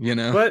 you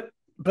know?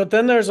 But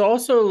then there's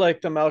also like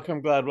the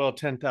Malcolm Gladwell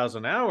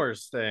 10,000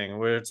 hours thing,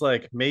 where it's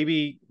like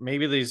maybe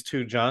these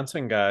two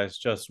Johnson guys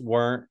they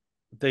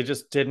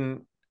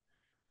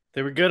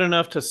were good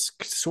enough to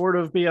sort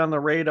of be on the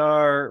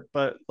radar,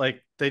 but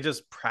like they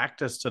just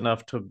practiced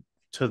enough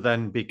to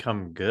then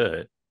become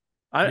good.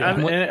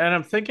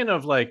 I'm thinking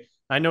of like,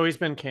 I know he's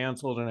been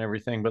canceled and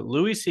everything, but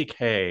Louis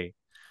C.K.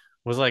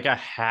 was like a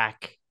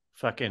hack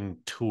fucking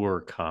tour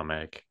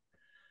comic.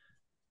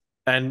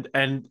 And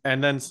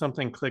then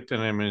something clicked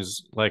in him,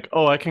 is like,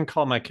 oh, I can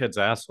call my kids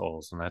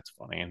assholes, and that's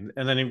funny. And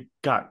then he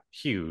got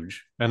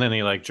huge, and then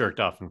he like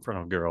jerked off in front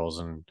of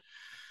girls.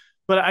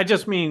 But I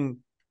just mean,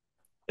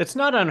 it's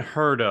not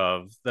unheard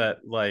of that,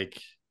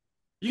 like,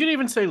 you can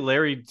even say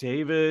Larry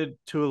David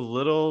to a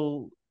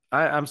little.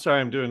 I'm sorry,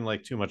 I'm doing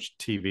like too much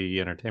TV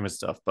entertainment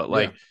stuff, but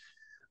like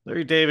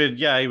Larry David,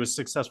 he was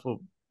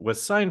successful with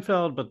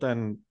Seinfeld, but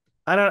then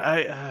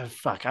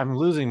I'm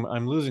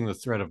losing the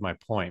thread of my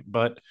point,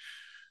 but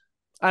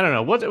I don't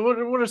know. What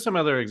are some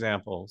other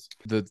examples?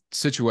 The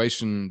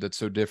situation that's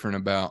so different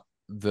about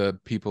the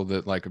people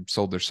that like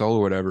sold their soul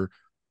or whatever,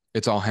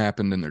 it's all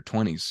happened in their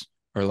 20s,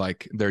 or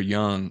like they're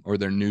young or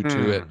they're new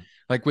to it.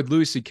 Like with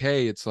Louis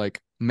C.K., it's like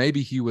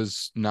maybe he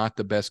was not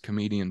the best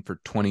comedian for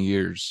 20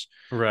 years.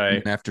 Right.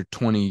 And after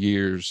 20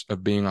 years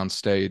of being on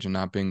stage and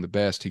not being the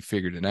best, he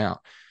figured it out.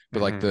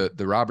 But like the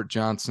Robert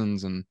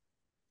Johnsons and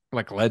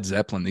like Led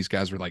Zeppelin, these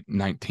guys were like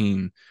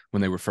 19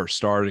 when they were first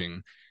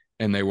starting.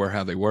 And they were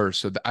how they were.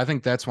 So I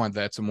think that's why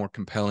that's a more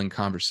compelling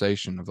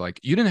conversation of like,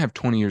 you didn't have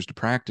 20 years to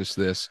practice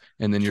this,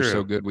 and then you're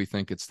so good we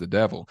think it's the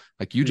devil.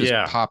 Like you just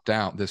popped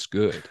out this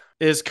good.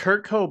 Is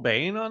Kurt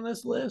Cobain on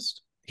this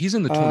list? He's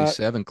in the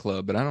 27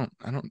 club, but I don't.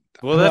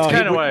 Well, that's Well,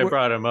 kind of why I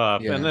brought him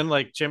up. Yeah. And then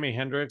like Jimi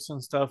Hendrix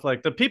and stuff,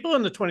 like the people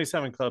in the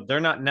 27 club, they're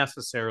not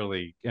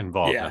necessarily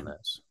involved in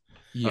this.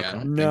 Yeah, I Okay.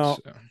 don't No,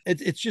 think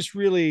so. it's just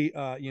really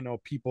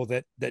people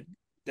that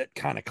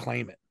kind of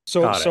claim it.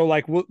 Got So it.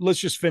 like let's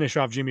just finish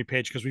off Jimmy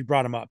Page because we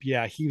brought him up.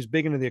 Yeah, he was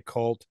big into the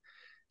occult.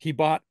 He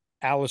bought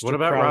Aleister What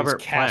about Crowley's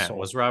Robert Plant? castle.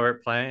 Was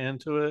Robert Plant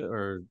into it,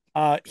 or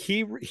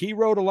He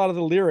wrote a lot of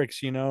the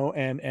lyrics,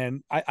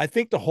 and I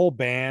think the whole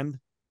band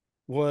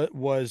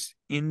was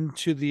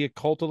into the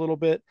occult a little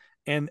bit,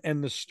 and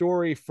the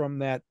story from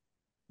that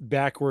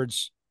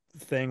backwards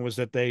thing was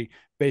that they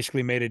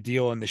basically made a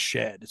deal in the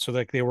shed, so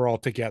like they were all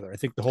together. I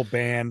think the whole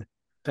band.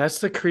 that's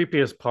the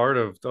creepiest part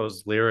of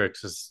those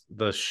lyrics is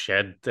the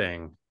shed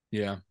thing.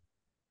 Yeah.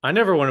 I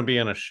never want to be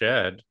in a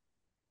shed,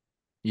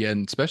 Yeah,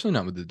 and especially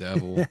not with the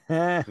devil.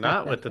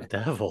 not with the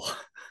devil.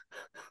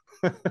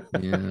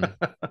 Yeah.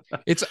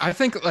 I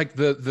think like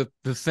the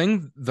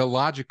thing, the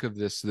logic of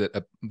this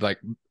that like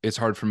it's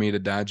hard for me to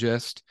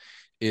digest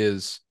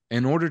is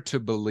in order to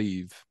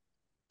believe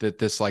that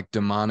this like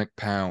demonic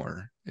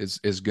power is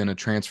going to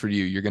transfer to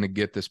you, you're going to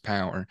get this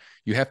power.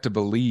 You have to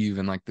believe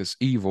in like this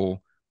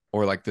evil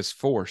or like this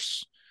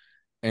force.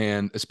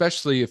 And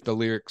especially if the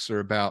lyrics are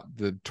about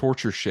the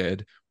torture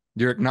shed,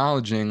 you're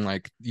acknowledging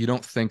like you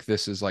don't think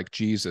this is like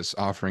Jesus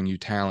offering you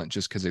talent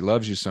just because he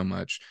loves you so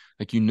much.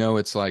 Like,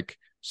 it's like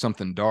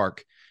something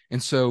dark.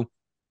 And so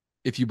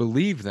if you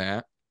believe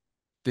that,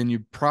 then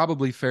you're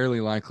probably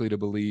fairly likely to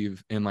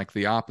believe in like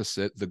the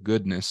opposite, the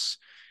goodness.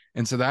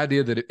 And so the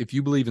idea that if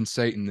you believe in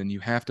Satan, then you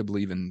have to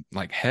believe in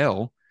like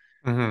hell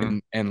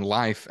and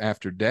life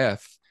after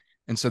death.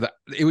 And so that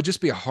it would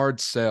just be a hard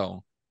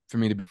sell for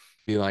me to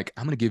be like,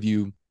 I'm going to give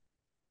you,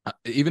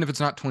 even if it's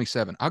not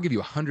 27, I'll give you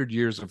 100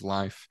 years of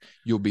life.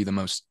 You'll be the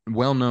most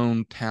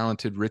well-known,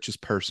 talented,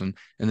 richest person.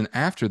 And then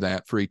after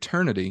that, for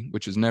eternity,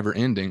 which is never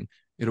ending,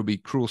 it'll be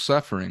cruel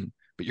suffering,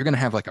 but you're going to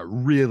have like a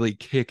really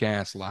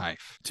kick-ass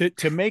life.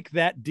 To make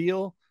that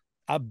deal,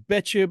 I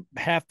bet you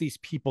half these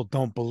people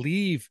don't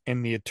believe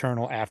in the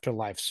eternal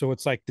afterlife. So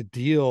it's like the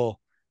deal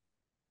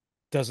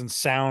doesn't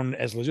sound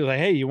as legit. Like,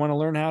 hey, you want to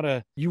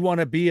learn you want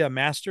to be a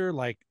master?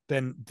 Like,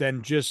 then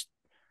just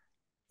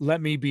let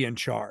me be in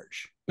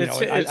charge.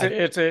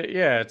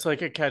 It's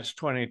like a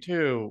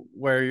catch-22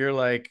 where you're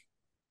like,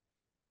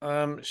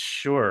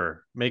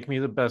 sure, make me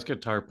the best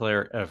guitar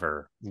player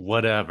ever,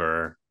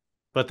 whatever.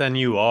 But then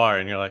you are,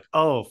 and you're like,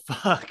 oh,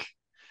 fuck.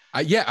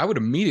 I would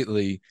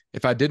immediately,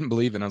 if I didn't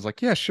believe it, I was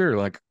like, yeah, sure.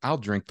 Like, I'll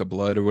drink the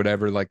blood or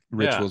whatever, like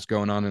rituals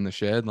going on in the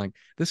shed. Like,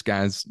 this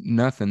guy's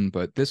nothing,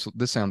 but this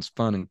sounds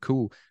fun and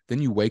cool.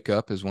 Then you wake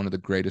up as one of the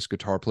greatest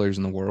guitar players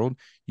in the world.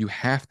 You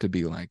have to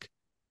be like,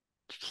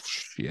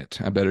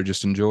 shit, I better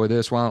just enjoy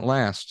this while it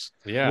lasts.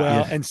 Yeah.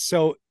 Well, and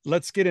so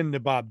let's get into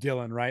Bob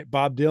Dylan, right?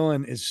 Bob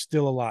Dylan is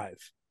still alive.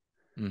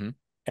 Mm-hmm.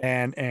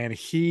 And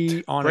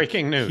he on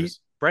breaking news.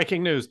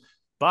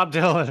 Bob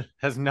Dylan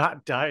has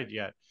not died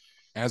yet.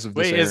 As of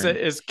this Wait, airing.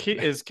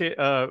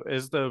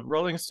 is the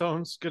Rolling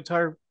Stones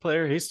guitar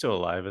player? He's still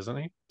alive, isn't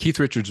he? Keith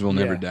Richards will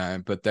never die,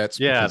 but that's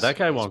that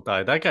guy won't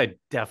die. That guy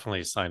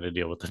definitely signed a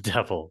deal with the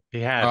devil. He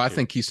had. I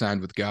think he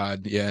signed with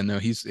God. Yeah, no,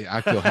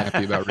 I feel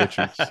happy about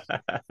Richards.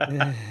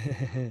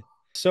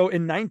 So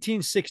in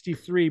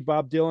 1963,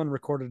 Bob Dylan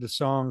recorded a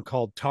song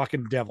called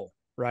 "Talkin' Devil,"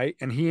 right?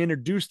 And he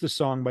introduced the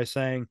song by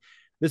saying,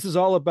 "This is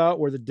all about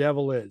where the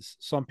devil is.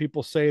 Some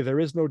people say there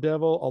is no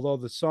devil, although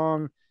the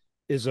song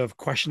is of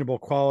questionable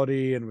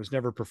quality and was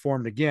never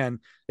performed again.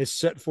 It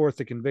set forth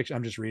the conviction."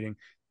 I'm just reading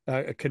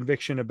a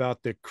conviction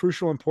about the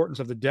crucial importance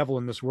of the devil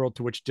in this world,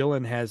 to which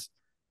Dylan has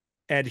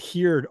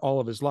adhered all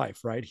of his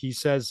life. Right? He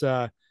says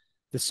the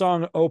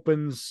song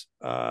opens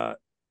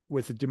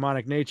with the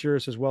demonic nature.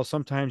 It says, "Well,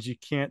 sometimes you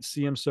can't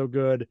see him so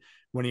good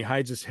when he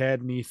hides his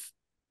head neath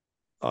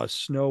a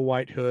snow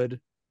white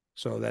hood,"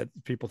 so that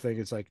people think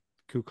it's like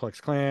Ku Klux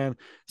Klan.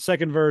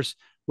 Second verse,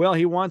 "Well,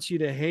 he wants you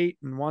to hate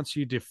and wants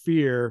you to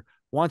fear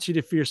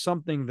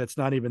something that's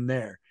not even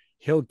there.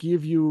 He'll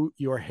give you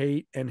your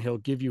hate and he'll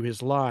give you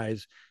his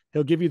lies.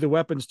 He'll give you the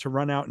weapons to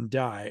run out and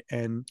die."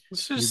 And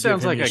this just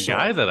sounds like a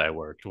guy that I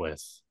worked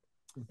with.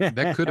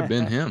 That could have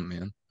been him,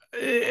 man.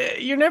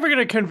 You're never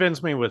going to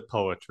convince me with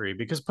poetry,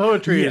 because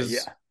poetry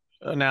is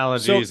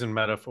analogies and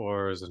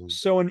metaphors. And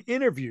so in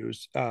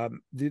interviews,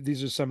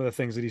 these are some of the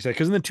things that he said.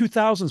 Because in the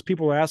 2000s,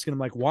 people were asking him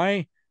like,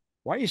 "Why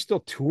are you still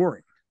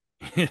touring?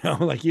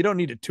 Like you don't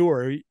need to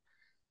tour."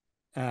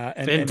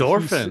 And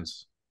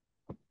endorphins.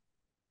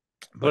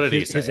 What did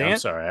he say? I'm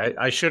aunt, sorry,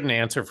 I shouldn't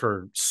answer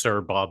for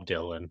Sir Bob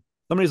Dylan.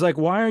 Somebody's like,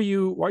 why are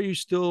you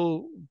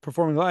still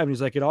performing live? And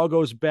he's like, it all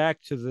goes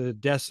back to the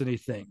destiny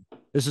thing.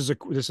 This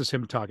is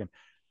him talking.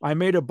 "I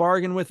made a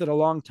bargain with it a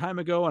long time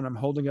ago, and I'm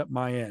holding up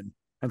my end."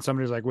 And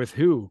somebody's like, "With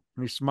who?"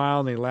 And he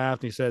smiled and he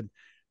laughed and he said,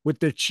 "With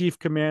the chief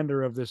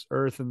commander of this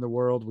earth and the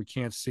world we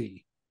can't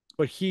see."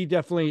 But he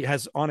definitely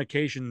has on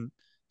occasion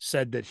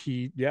said that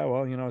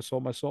I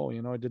sold my soul.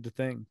 I did the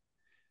thing.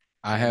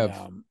 I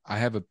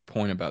have a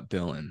point about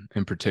Dylan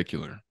in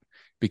particular,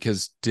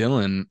 because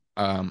Dylan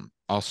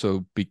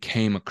also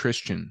became a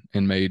Christian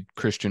and made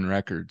Christian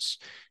records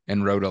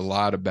and wrote a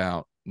lot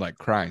about like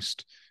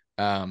Christ.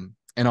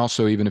 And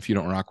also, even if you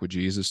don't rock with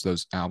Jesus,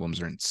 those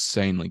albums are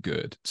insanely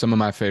good. Some of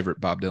my favorite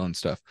Bob Dylan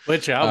stuff.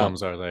 Which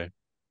albums are they?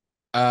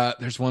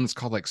 There's one that's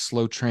called like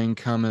Slow Train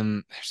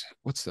Coming.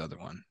 What's the other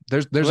one?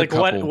 There's like a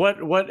couple.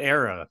 what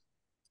era?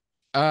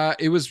 I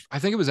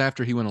think it was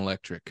after he went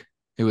electric.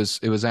 It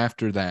was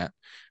after that.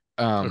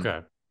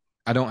 Okay.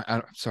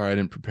 I'm sorry, I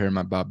didn't prepare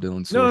my Bob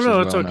Dylan No,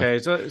 sources it's well okay.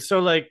 enough. So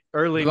like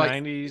early Like,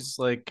 90s,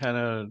 like kind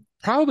of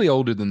probably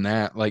older than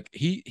that. Like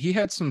he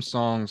had some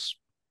songs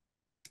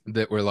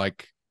that were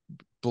like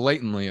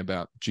blatantly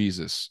about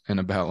Jesus and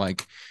about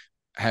like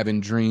having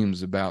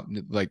dreams about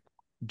like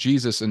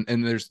Jesus, and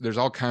there's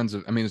all kinds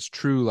of, I mean, it's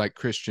true, like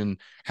Christian,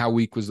 how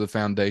weak was the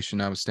foundation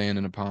I was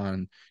standing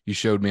upon, you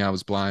showed me I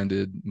was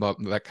blinded,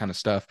 that kind of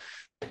stuff.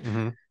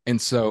 mm-hmm.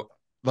 And so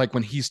like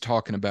when he's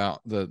talking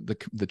about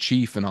the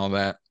chief and all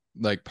that,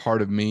 like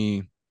part of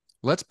me,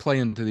 let's play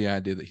into the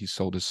idea that he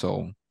sold his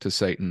soul to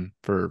Satan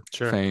for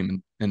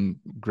fame and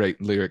great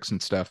lyrics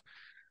and stuff.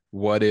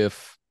 What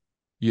if,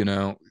 you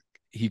know,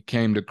 he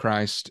came to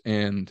Christ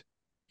and,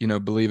 you know,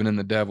 believing in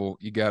the devil,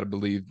 you got to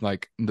believe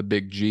like the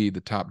big G,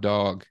 the top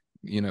dog,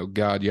 you know,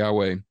 God,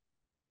 Yahweh.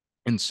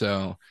 And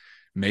so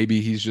maybe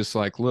he's just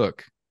like,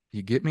 look,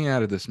 you get me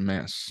out of this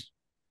mess,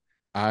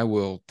 I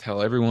will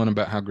tell everyone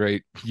about how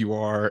great you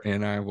are,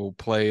 and I will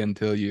play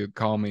until you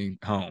call me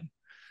home.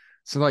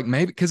 So like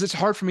maybe, because it's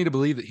hard for me to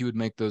believe that he would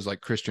make those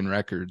like Christian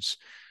records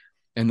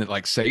and that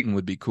like Satan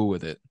would be cool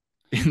with it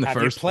in the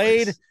first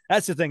place.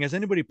 That's the thing. Has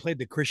anybody played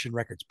the Christian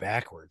records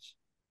backwards?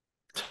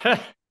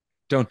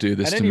 Don't do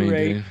this to me,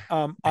 dude.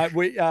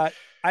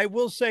 I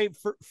will say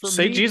for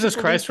say me, Jesus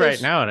Christ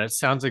right now, and it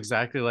sounds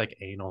exactly like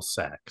anal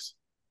sex.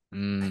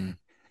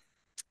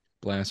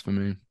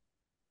 Blasphemy.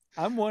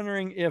 I'm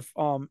wondering if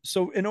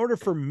so in order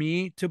for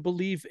me to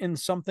believe in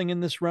something in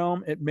this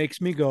realm, it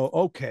makes me go,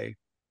 okay,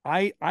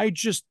 I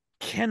just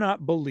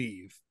cannot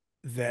believe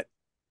that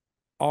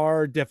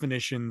our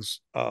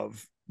definitions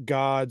of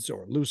gods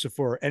or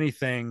Lucifer or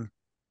anything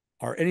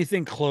are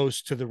anything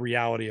close to the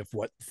reality of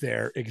what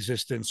their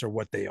existence or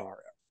what they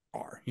are.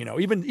 You know,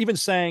 even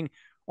saying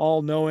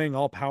all knowing,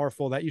 all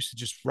powerful, that used to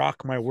just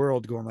rock my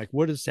world, going like,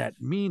 what does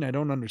that mean? I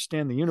don't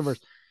understand the universe.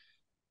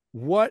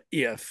 What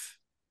if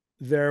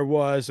there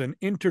was an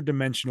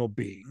interdimensional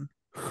being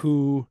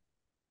who...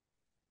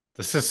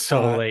 This is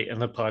so late in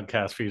the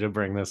podcast for you to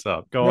bring this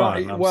up. Go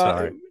on. I'm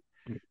sorry.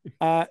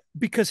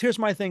 Because here's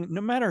my thing.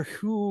 No matter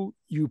who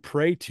you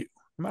pray to,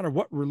 no matter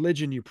what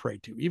religion you pray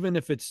to, even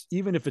if it's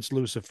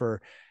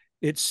Lucifer,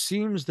 it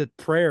seems that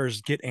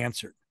prayers get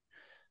answered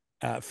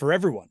for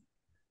everyone.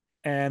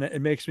 And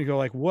it makes me go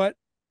like, what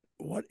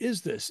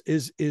is this?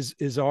 Is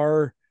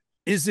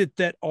it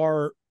that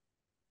our,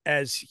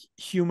 as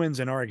humans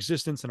and our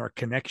existence and our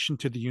connection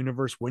to the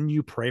universe, when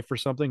you pray for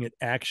something,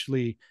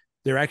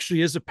 there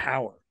actually is a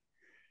power,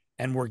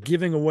 and we're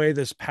giving away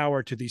this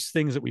power to these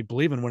things that we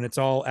believe in when it's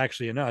all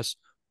actually in us?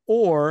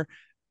 Or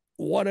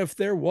what if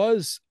there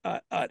was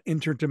an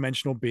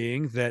interdimensional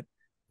being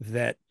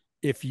that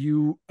if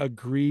you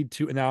agreed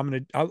to, and now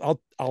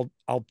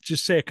I'll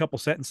just say a couple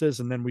sentences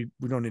and then we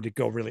don't need to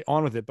go really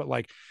on with it. But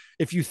like,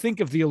 if you think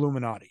of the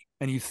Illuminati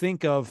and you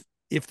think of,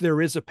 if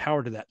there is a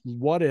power to that,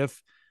 what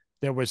if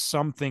there was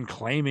something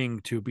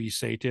claiming to be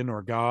Satan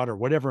or God or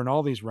whatever in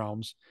all these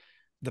realms,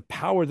 the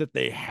power that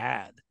they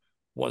had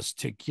was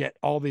to get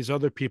all these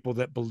other people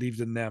that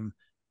believed in them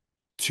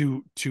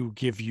to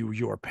give you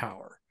your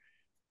power.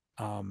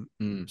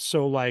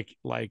 So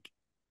like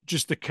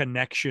just the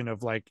connection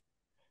of like,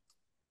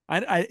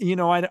 I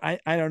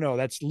don't know,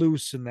 that's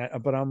loose in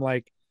that, but I'm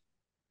like,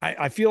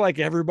 I feel like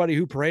everybody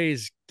who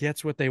prays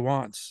gets what they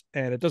want,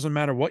 and it doesn't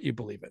matter what you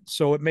believe in.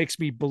 So it makes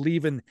me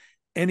believe in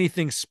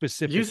anything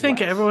specific. You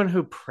think everyone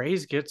who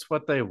prays gets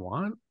what they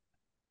want?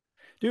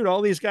 Dude,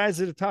 all these guys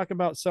that are talking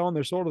about selling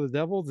their soul to the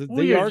devil,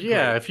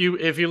 yeah. If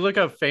you look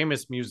up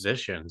famous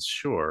musicians,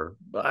 sure.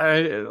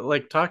 I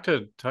like talk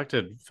to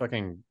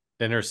fucking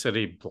inner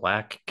city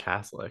black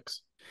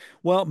Catholics.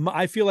 Well,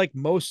 I feel like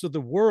most of the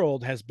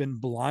world has been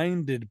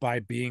blinded by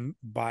being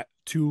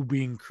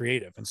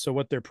creative, and so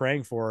what they're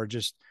praying for are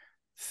just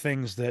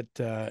things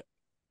that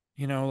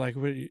like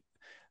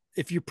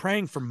if you're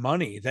praying for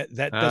money, that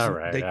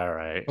doesn't. All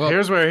right. Well,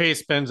 here's where he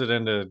spins it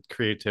into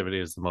creativity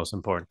is the most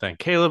important thing.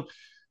 Caleb,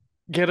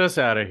 get us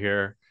out of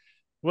here.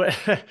 What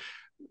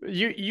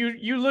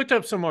you looked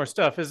up some more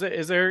stuff.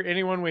 Is there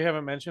anyone we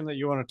haven't mentioned that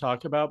you want to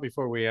talk about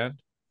before we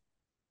end?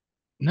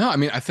 No, I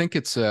mean, I think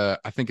it's a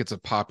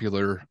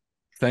popular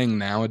thing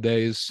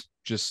nowadays.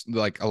 Just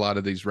like a lot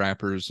of these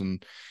rappers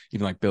and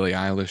even like Billie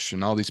Eilish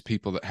and all these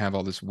people that have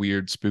all this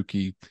weird,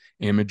 spooky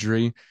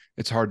imagery.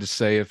 It's hard to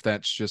say if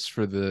that's just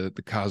for the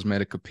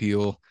cosmetic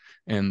appeal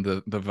and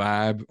the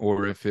vibe,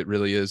 or if it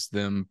really is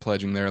them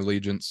pledging their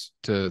allegiance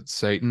to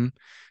Satan.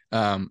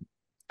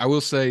 I will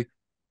say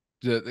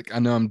that I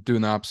know I'm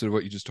doing the opposite of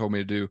what you just told me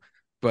to do,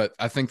 but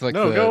I think like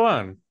go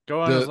on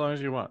as long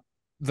as you want.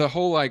 The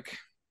whole like,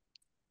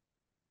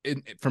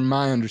 from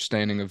my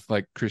understanding of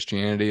like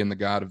Christianity and the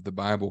God of the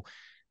Bible,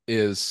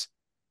 is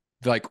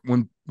like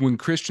when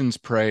Christians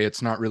pray,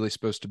 it's not really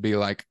supposed to be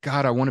like,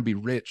 God, I want to be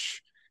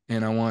rich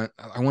and I want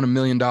 $1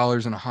 million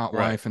and a hot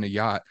wife and a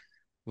yacht.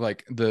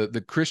 Like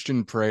the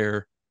Christian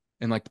prayer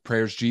and like the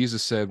prayers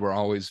Jesus said were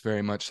always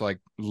very much like,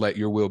 let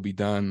your will be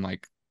done.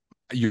 Like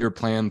your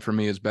plan for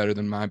me is better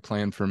than my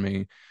plan for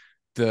me.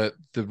 The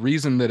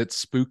reason that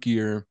it's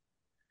spookier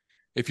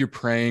if you're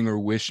praying or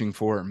wishing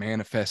for or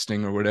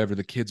manifesting or whatever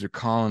the kids are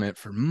calling it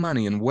for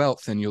money and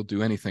wealth, and you'll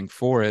do anything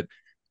for it.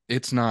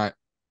 It's not,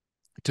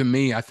 to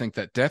me, I think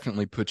that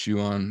definitely puts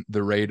you on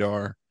the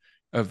radar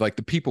of like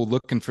the people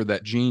looking for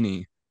that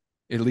genie,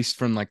 at least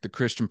from like the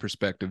Christian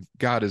perspective.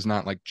 God is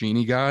not like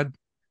genie God,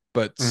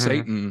 but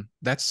Satan,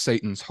 that's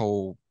Satan's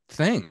whole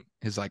thing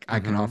is like, I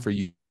can offer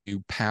you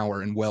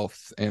power and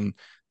wealth and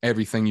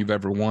everything you've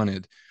ever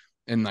wanted.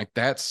 And like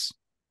that's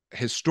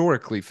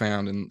historically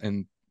found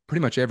in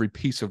pretty much every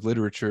piece of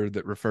literature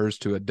that refers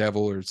to a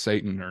devil or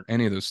Satan or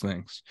any of those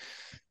things.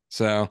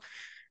 So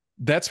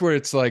that's where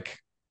it's like,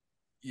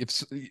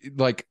 it's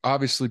like,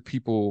 obviously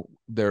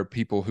there are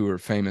people who are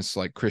famous,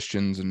 like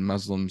Christians and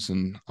Muslims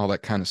and all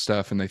that kind of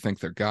stuff, and they think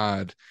they're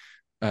God.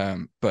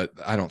 But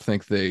I don't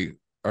think they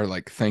are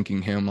like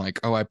thanking him like,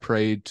 oh, I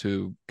prayed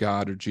to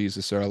God or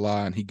Jesus or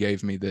Allah and he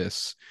gave me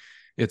this.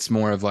 It's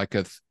more of like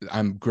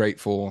I'm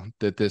grateful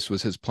that this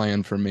was his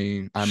plan for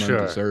me. I'm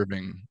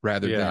undeserving,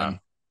 rather than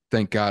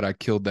thank God I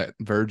killed that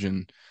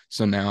virgin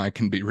so now I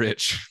can be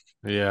rich.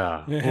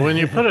 Yeah. Well, when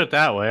you put it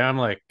that way, I'm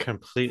like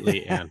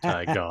completely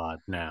anti-God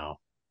now.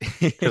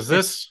 Because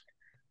this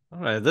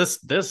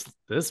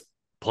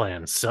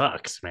plan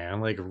sucks,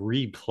 man. Like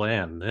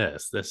replan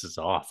this. This is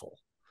awful.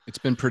 It's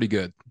been pretty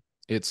good.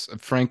 It's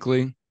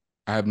frankly,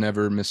 I've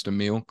never missed a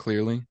meal,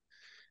 clearly.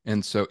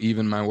 And so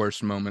even my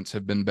worst moments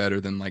have been better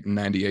than like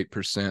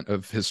 98%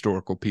 of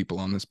historical people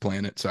on this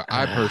planet. So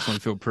I personally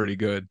feel pretty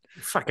good.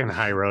 You fucking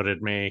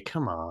high-roaded me.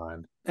 Come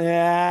on.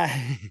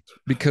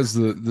 Because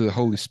the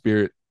Holy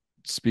Spirit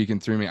speaking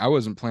through me. I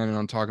wasn't planning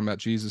on talking about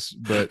Jesus,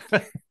 but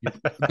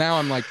now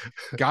I'm like,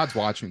 God's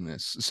watching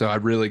this. So I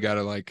really got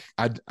to like,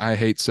 I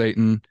hate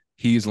Satan.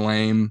 He's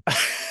lame.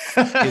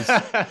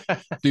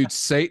 Dude,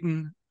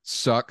 Satan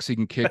sucks. He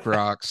can kick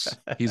rocks.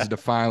 He's a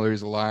defiler.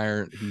 He's a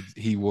liar.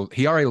 He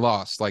already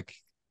lost. Like,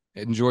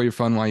 enjoy your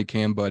fun while you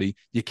can, buddy.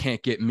 You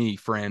can't get me,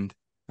 friend.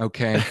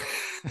 Okay.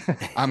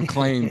 I'm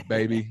claimed,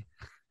 baby.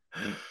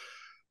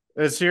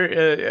 Is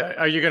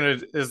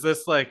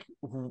this like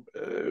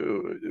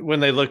when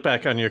they look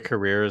back on your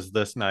career, is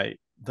this night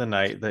the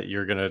night that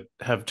you're gonna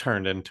have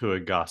turned into a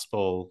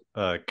gospel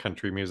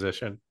country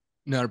musician?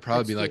 No, it'll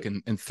probably be like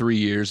in 3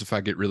 years if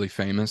I get really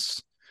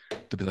famous.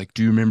 To be like,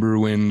 do you remember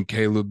when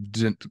Caleb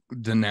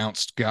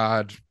denounced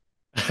God?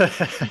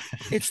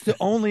 It's the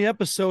only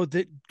episode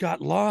that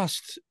got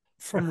lost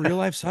from Real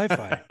Life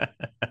Sci-Fi.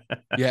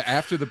 Yeah,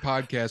 after the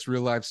podcast,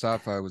 Real Life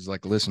Sci-Fi was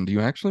like, listen, do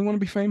you actually want to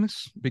be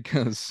famous?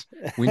 Because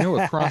we know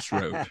a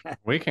crossroad.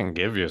 We can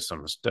give you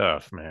some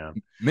stuff, man.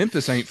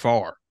 Memphis ain't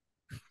far.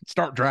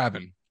 Start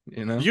driving,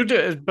 you know? You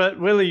did, but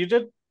Willie, you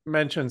did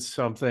mention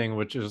something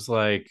which is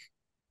like,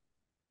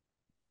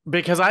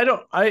 because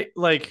I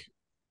like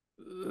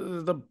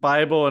the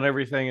Bible and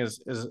everything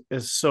is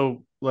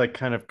so like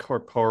kind of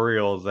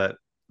corporeal that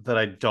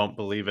I don't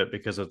believe it,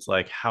 because it's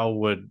like, how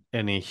would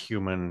any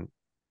human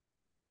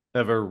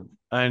ever,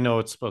 I know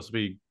it's supposed to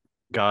be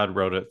God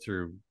wrote it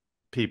through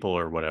people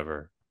or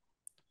whatever.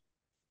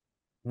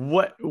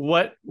 What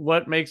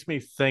makes me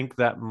think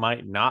that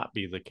might not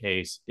be the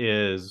case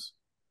is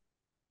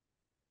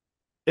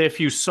if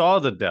you saw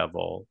the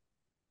devil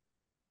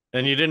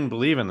and you didn't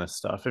believe in this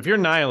stuff, if you're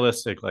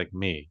nihilistic like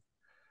me,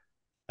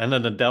 and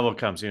then the devil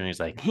comes to you and he's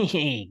like,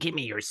 hey, give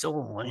me your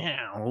soul.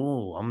 Yeah,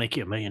 ooh, I'll make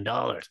you $1 million.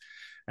 And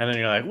then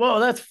you're like, whoa,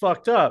 that's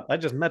fucked up. I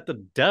just met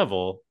the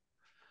devil.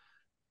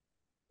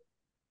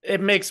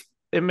 It makes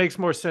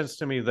more sense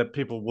to me that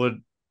people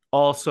would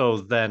also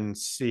then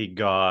see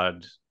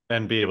God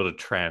and be able to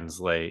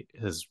translate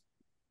his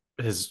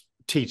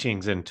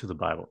teachings into the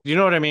Bible. You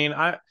know what I mean?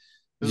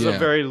 This is a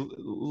very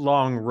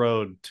long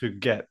road to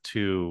get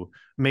to.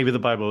 Maybe the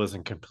Bible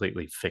isn't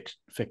completely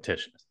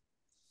fictitious.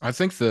 I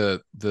think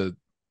if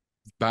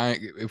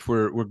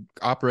we're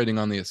operating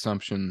on the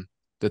assumption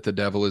that the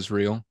devil is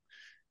real,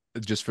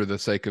 just for the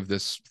sake of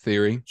this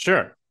theory,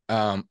 sure.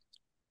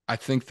 I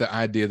think the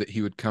idea that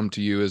he would come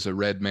to you as a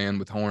red man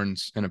with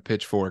horns and a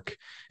pitchfork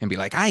and be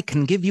like, I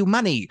can give you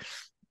money,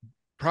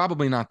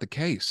 probably not the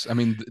case. I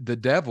mean, the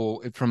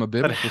devil, from a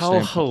biblical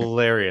standpoint, how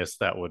hilarious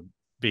that would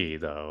be,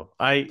 though.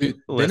 Then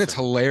it's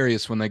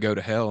hilarious when they go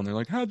to hell and they're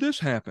like, how'd this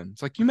happen?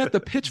 It's like, you met the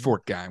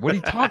pitchfork guy. What are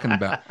you talking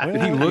about? Well,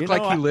 did he look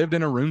like he lived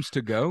in a rooms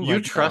to go? You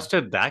like,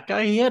 trusted that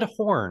guy? He had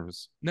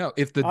horns. No,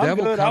 if the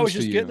devil comes to you, I was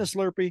just getting a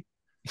Slurpee.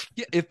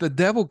 Yeah, if the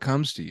devil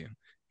comes to you,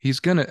 he's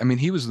gonna, I mean,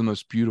 he was the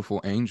most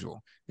beautiful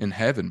angel in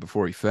heaven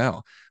before he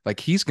fell. Like,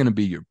 he's gonna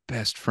be your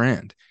best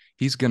friend.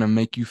 He's gonna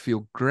make you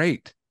feel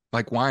great.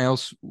 Like, why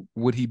else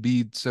would he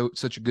be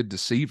such a good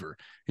deceiver?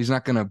 He's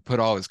not gonna put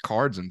all his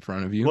cards in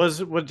front of you.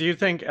 What do you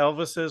think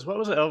Elvis's, what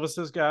was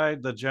Elvis's guy,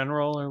 the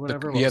general or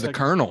whatever? The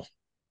colonel.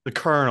 The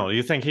colonel.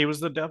 You think he was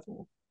the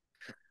devil?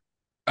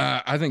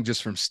 I think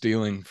just from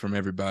stealing from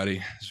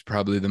everybody is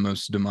probably the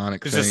most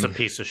demonic It's thing. just a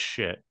piece of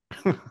shit.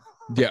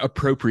 Yeah,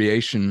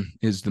 appropriation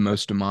is the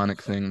most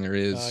demonic thing there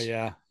is. Oh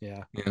yeah.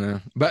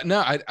 But no,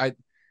 I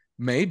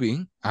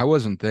maybe I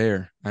wasn't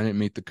there. I didn't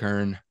meet the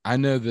Kern. I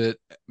know that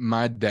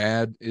my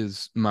dad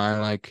is my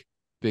like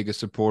biggest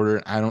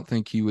supporter. I don't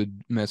think he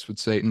would mess with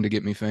Satan to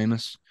get me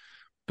famous,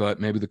 but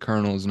maybe the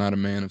Colonel is not a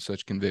man of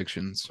such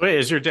convictions. Wait,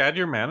 is your dad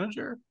your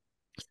manager?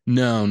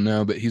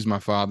 No, but he's my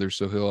father,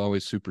 so he'll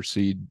always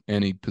supersede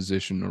any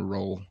position or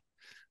role.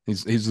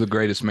 He's the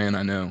greatest man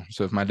I know.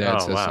 So if my dad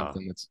says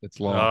something, it's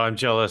Oh, law. I'm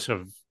jealous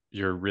of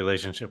your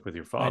relationship with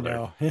your I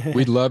father. know.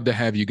 We'd love to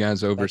have you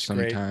guys over That's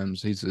great.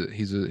 sometimes. He's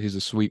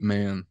a sweet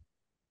man.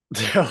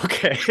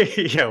 Okay.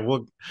 Yeah.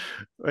 Well,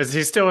 is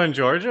he still in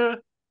Georgia?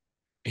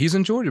 He's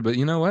in Georgia, but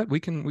you know what? We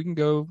can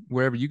go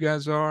wherever you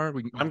guys are.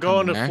 We can I'm come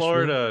going to Nashville.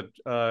 Florida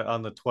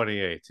on the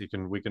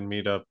 28th. We can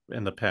meet up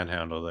in the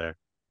Panhandle there.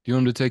 Do you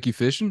want him to take you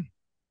fishing?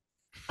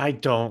 I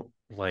don't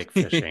like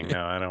fishing.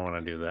 No, I don't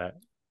want to do that.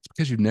 It's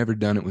because you've never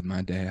done it with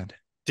my dad.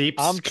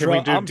 I'm Can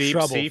we do I'm deep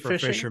trouble sea for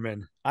fishing?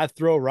 fishermen. I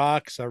throw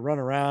rocks. I run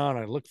around.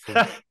 I look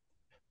for.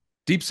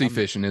 Deep sea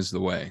fishing is the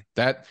way.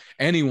 That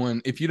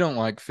anyone, if you don't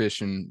like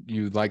fishing,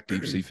 you like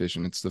deep sea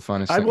fishing. It's the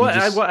funnest thing.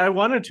 I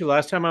wanted to.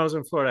 Last time I was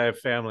in Florida, I have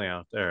family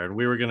out there, and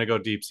we were going to go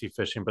deep sea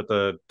fishing, but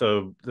the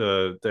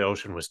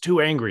ocean was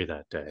too angry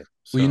that day.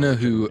 So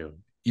well,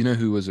 you know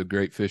who was a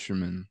great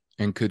fisherman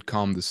and could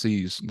calm the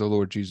seas? The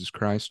Lord Jesus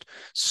Christ.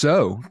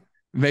 So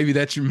maybe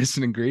that's your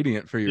missing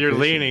ingredient for your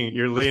fishing.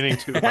 You're leaning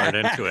too hard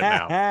into it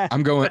now.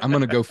 I'm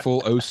gonna go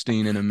full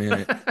Osteen in a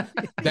minute.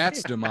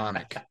 That's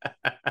demonic.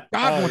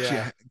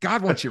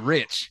 God wants you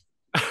rich.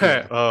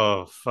 Yeah.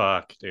 Oh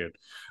fuck, dude.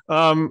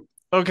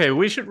 Okay,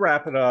 we should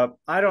wrap it up.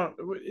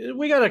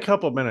 We got a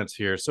couple minutes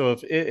here, so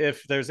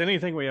if there's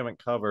anything we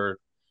haven't covered,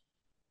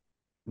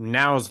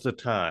 now's the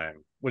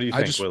time. What do you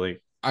think, Willie?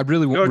 I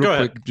really want, go real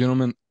ahead. quick,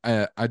 gentlemen.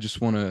 I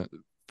just want to,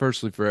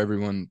 firstly, for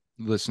everyone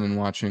listening,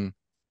 watching,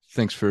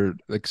 thanks for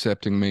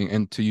accepting me,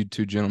 and to you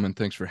two gentlemen,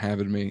 thanks for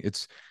having me.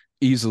 It's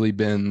easily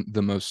been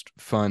the most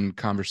fun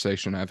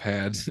conversation I've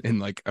had in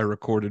like a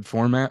recorded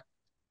format.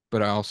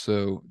 But I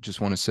also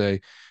just want to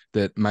say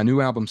that my new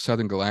album,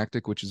 Southern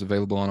Galactic, which is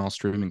available on all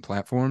streaming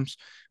platforms,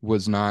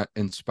 was not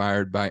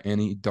inspired by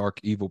any dark,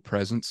 evil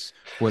presence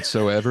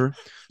whatsoever.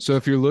 So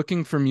if you're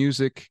looking for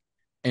music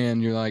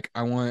and you're like,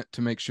 I want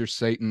to make sure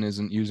Satan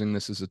isn't using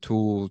this as a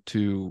tool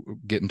to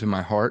get into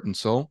my heart and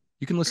soul,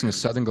 you can listen to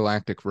Southern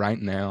Galactic right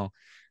now.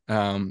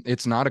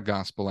 It's not a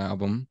gospel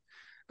album,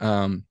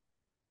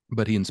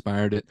 but he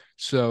inspired it.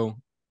 So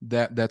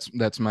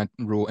that's my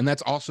rule. And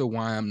that's also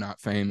why I'm not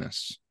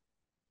famous.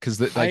 Because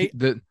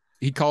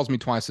he calls me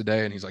twice a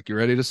day and he's like, "You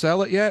ready to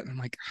sell it yet?" And I'm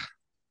like,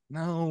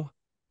 "No."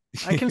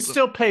 I can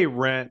still pay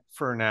rent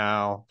for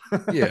now.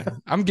 Yeah,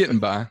 I'm getting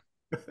by.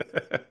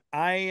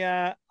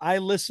 I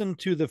listened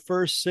to the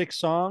first 6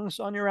 songs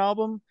on your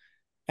album,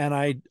 and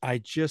I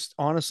just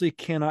honestly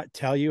cannot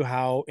tell you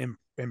how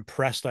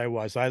impressed I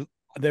was.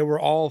 They were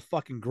all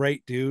fucking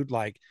great, dude.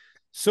 Like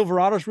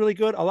Silverado's really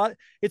good.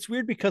 It's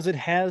weird because it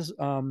has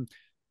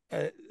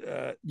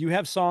you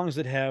have songs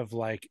that have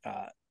like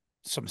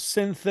some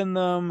synth in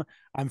them.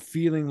 I'm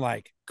feeling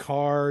like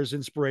Cars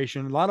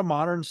inspiration, a lot of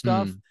modern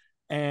stuff.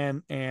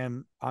 And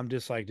I'm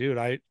just like, dude,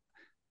 I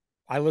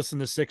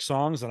listened to 6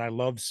 songs and I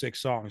loved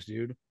 6 songs,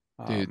 dude.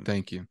 Dude,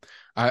 thank you.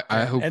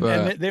 I hope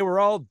and they were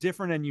all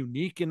different and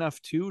unique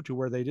enough too to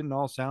where they didn't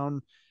all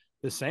sound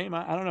the same.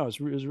 I don't know. It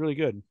was really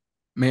good,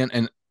 man.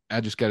 And I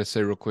just got to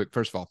say real quick,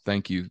 first of all,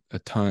 thank you a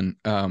ton.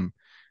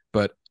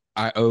 But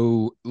I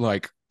owe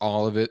like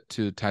all of it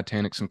to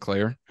Titanic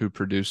Sinclair, who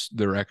produced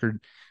the record.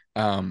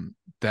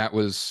 That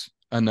was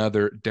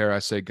another, dare I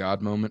say,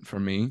 God moment for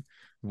me.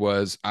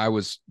 I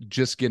was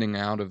just getting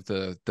out of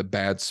the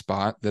bad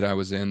spot that I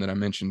was in that I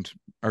mentioned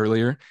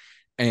earlier,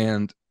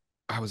 and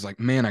I was like,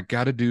 man, I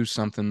got to do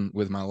something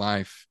with my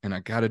life, and I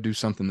got to do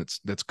something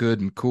that's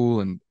good and cool,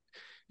 and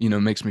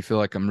makes me feel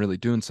like I'm really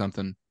doing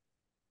something.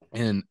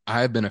 And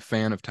I've been a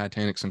fan of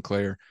Titanic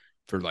Sinclair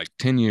for like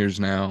 10 years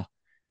now,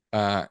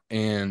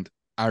 and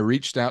I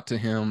reached out to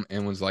him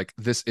and was like,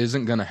 this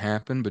isn't going to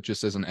happen, but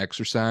just as an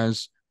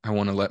exercise, I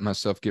want to let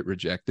myself get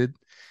rejected.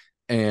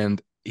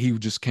 And he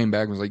just came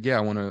back and was like, yeah,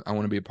 I want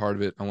to be a part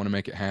of it. I want to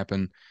make it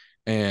happen.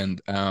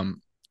 And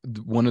I'm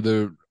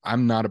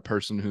not a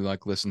person who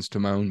like listens to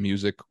my own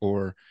music,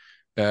 or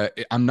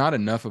I'm not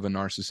enough of a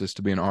narcissist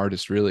to be an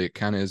artist. Really, it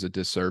kind of is a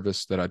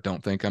disservice that I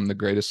don't think I'm the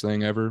greatest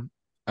thing ever.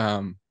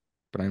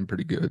 But I'm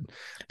pretty good.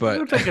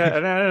 But I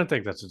don't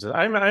think that's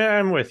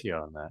I'm with you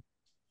on that.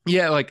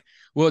 Yeah, like,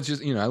 well, it's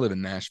just, I live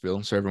in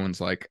Nashville, so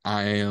everyone's like,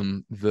 I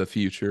am the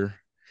future,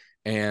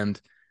 and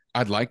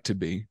I'd like to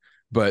be.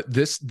 But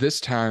this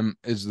time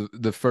is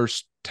the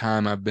first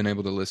time I've been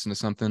able to listen to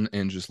something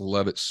and just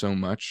love it so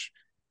much,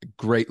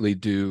 greatly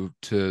due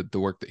to the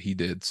work that he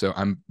did. So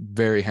I'm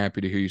very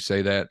happy to hear you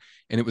say that.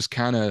 And it was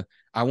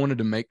I wanted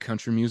to make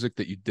country music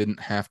that you didn't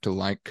have to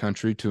like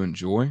country to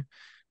enjoy,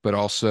 but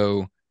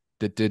also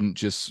that didn't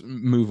just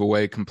move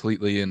away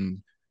completely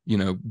and,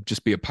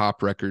 just be a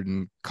pop record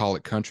and call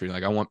it country.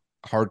 Like I want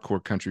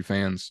hardcore country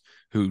fans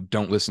who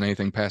don't listen to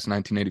anything past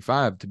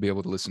 1985 to be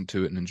able to listen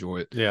to it and enjoy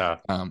it. Yeah.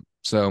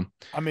 So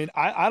I mean,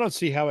 I don't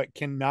see how it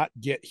cannot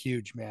get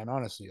huge, man.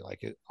 Honestly,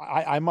 like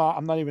I'm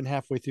not even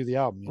halfway through the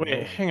album.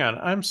 Wait, hang on.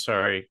 I'm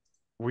sorry.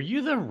 Were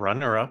you the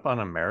runner-up on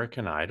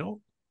American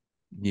Idol?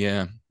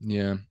 Yeah.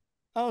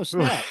 Oh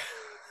snap!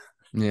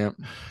 Yeah.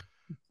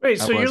 Wait,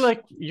 so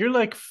you're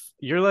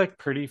like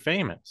pretty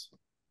famous.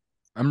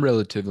 I'm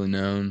relatively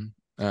known.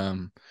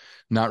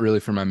 Not really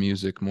for my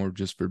music, more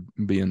just for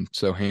being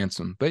so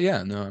handsome. But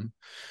yeah, no,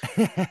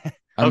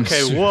 I'm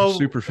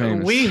super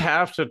famous. We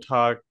have to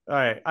talk. All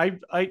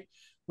right,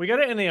 we got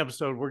to end the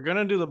episode. We're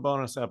gonna do the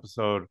bonus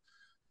episode.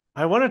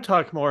 I want to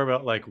talk more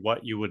about like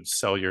what you would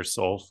sell your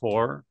soul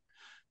for,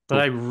 but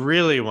I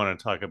really want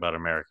to talk about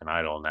American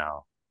Idol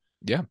now.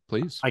 Yeah,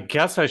 please. I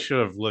guess I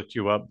should have looked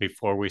you up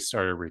before we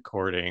started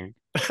recording.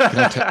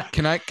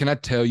 Can I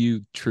tell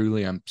you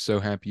truly, I'm so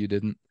happy you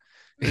didn't.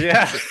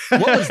 Yeah.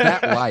 What was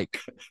that like?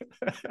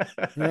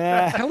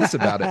 Tell us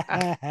about it.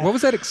 What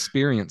was that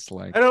experience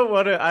like?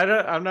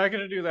 I'm not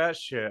gonna do that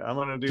shit. I'm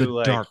gonna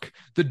do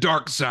the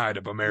dark side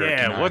of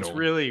American Idol.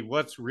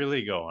 What's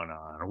really going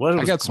on? What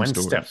was Gwen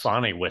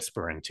Stefani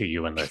whispering to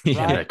you in the, in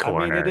the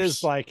corners? I mean, it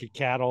is like a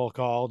cattle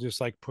call,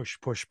 just like push.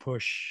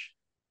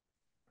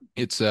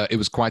 It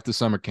was quite the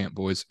summer camp,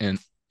 boys, and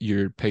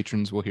your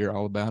patrons will hear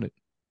all about it.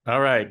 All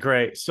right,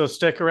 great. So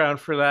stick around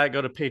for that.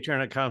 Go to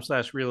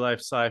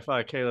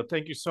patreon.com/RealLifeSciFi. Caleb,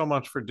 thank you so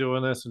much for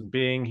doing this and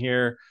being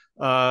here.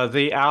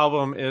 The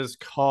album is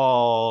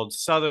called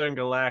Southern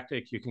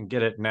Galactic. You can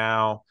get it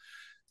now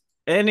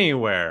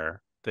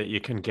anywhere that you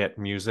can get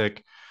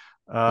music.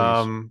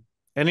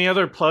 Any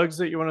other plugs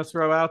that you want to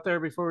throw out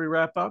there before we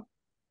wrap up?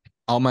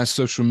 All my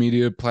social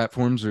media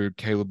platforms are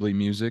Caleb Lee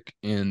Music.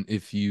 And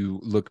if you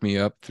look me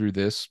up through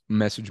this,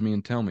 message me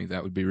and tell me.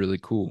 That would be really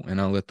cool. And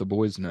I'll let the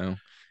boys know.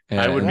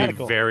 I would be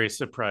very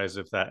surprised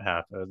if that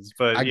happens,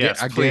 but I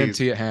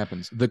guarantee it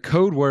happens. The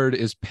code word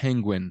is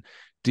penguin.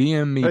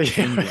 DM me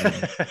penguin.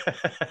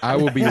 I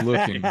will be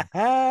looking.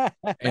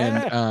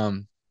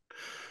 And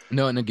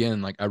no, and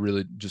again, like I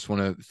really just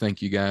want to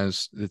thank you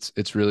guys.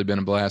 It's really been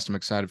a blast. I'm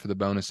excited for the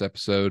bonus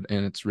episode,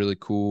 and it's really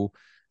cool.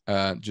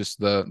 Just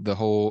the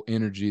whole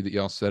energy that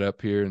y'all set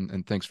up here,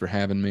 and thanks for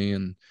having me.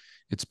 And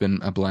it's been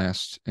a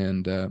blast,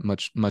 and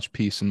much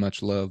peace and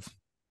much love.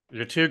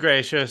 You're too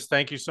gracious.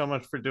 Thank you so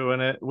much for doing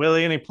it.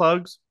 Willie, any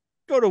plugs?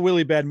 Go to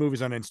Willie Bad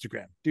Movies on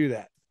Instagram. Do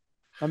that.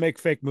 I make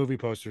fake movie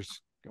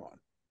posters. Go on.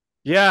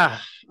 Yeah,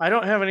 I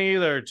don't have any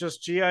either.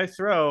 Just GI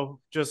Throw.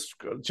 Just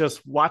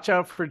watch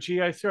out for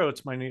GI Throw.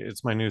 It's my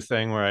new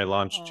thing where I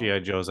launched GI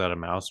Joes out of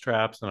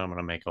mousetraps, and I'm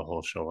gonna make a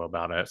whole show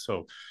about it.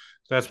 So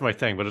that's my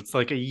thing. But it's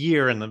like a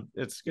year, and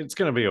it's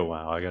gonna be a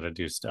while. I got to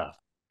do stuff.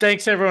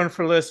 Thanks everyone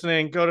for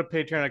listening. Go to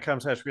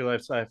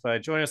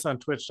patreon.com/RealLifeSciFi. Join us on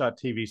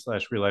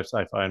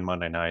twitch.tv/RealLifeSciFi on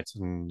Monday nights.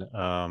 And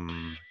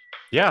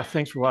yeah,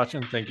 thanks for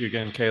watching. Thank you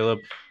again, Caleb.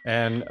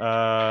 And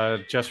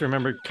just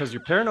remember, because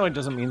you're paranoid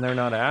doesn't mean they're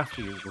not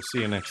after you. We'll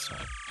see you next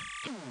time.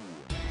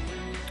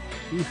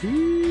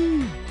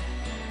 Woohoo!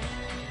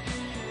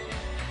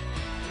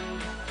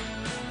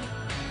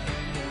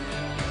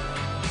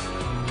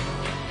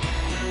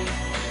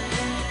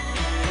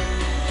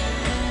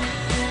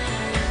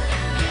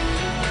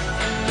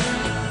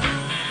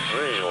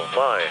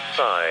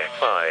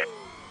 RealLifeSciFi.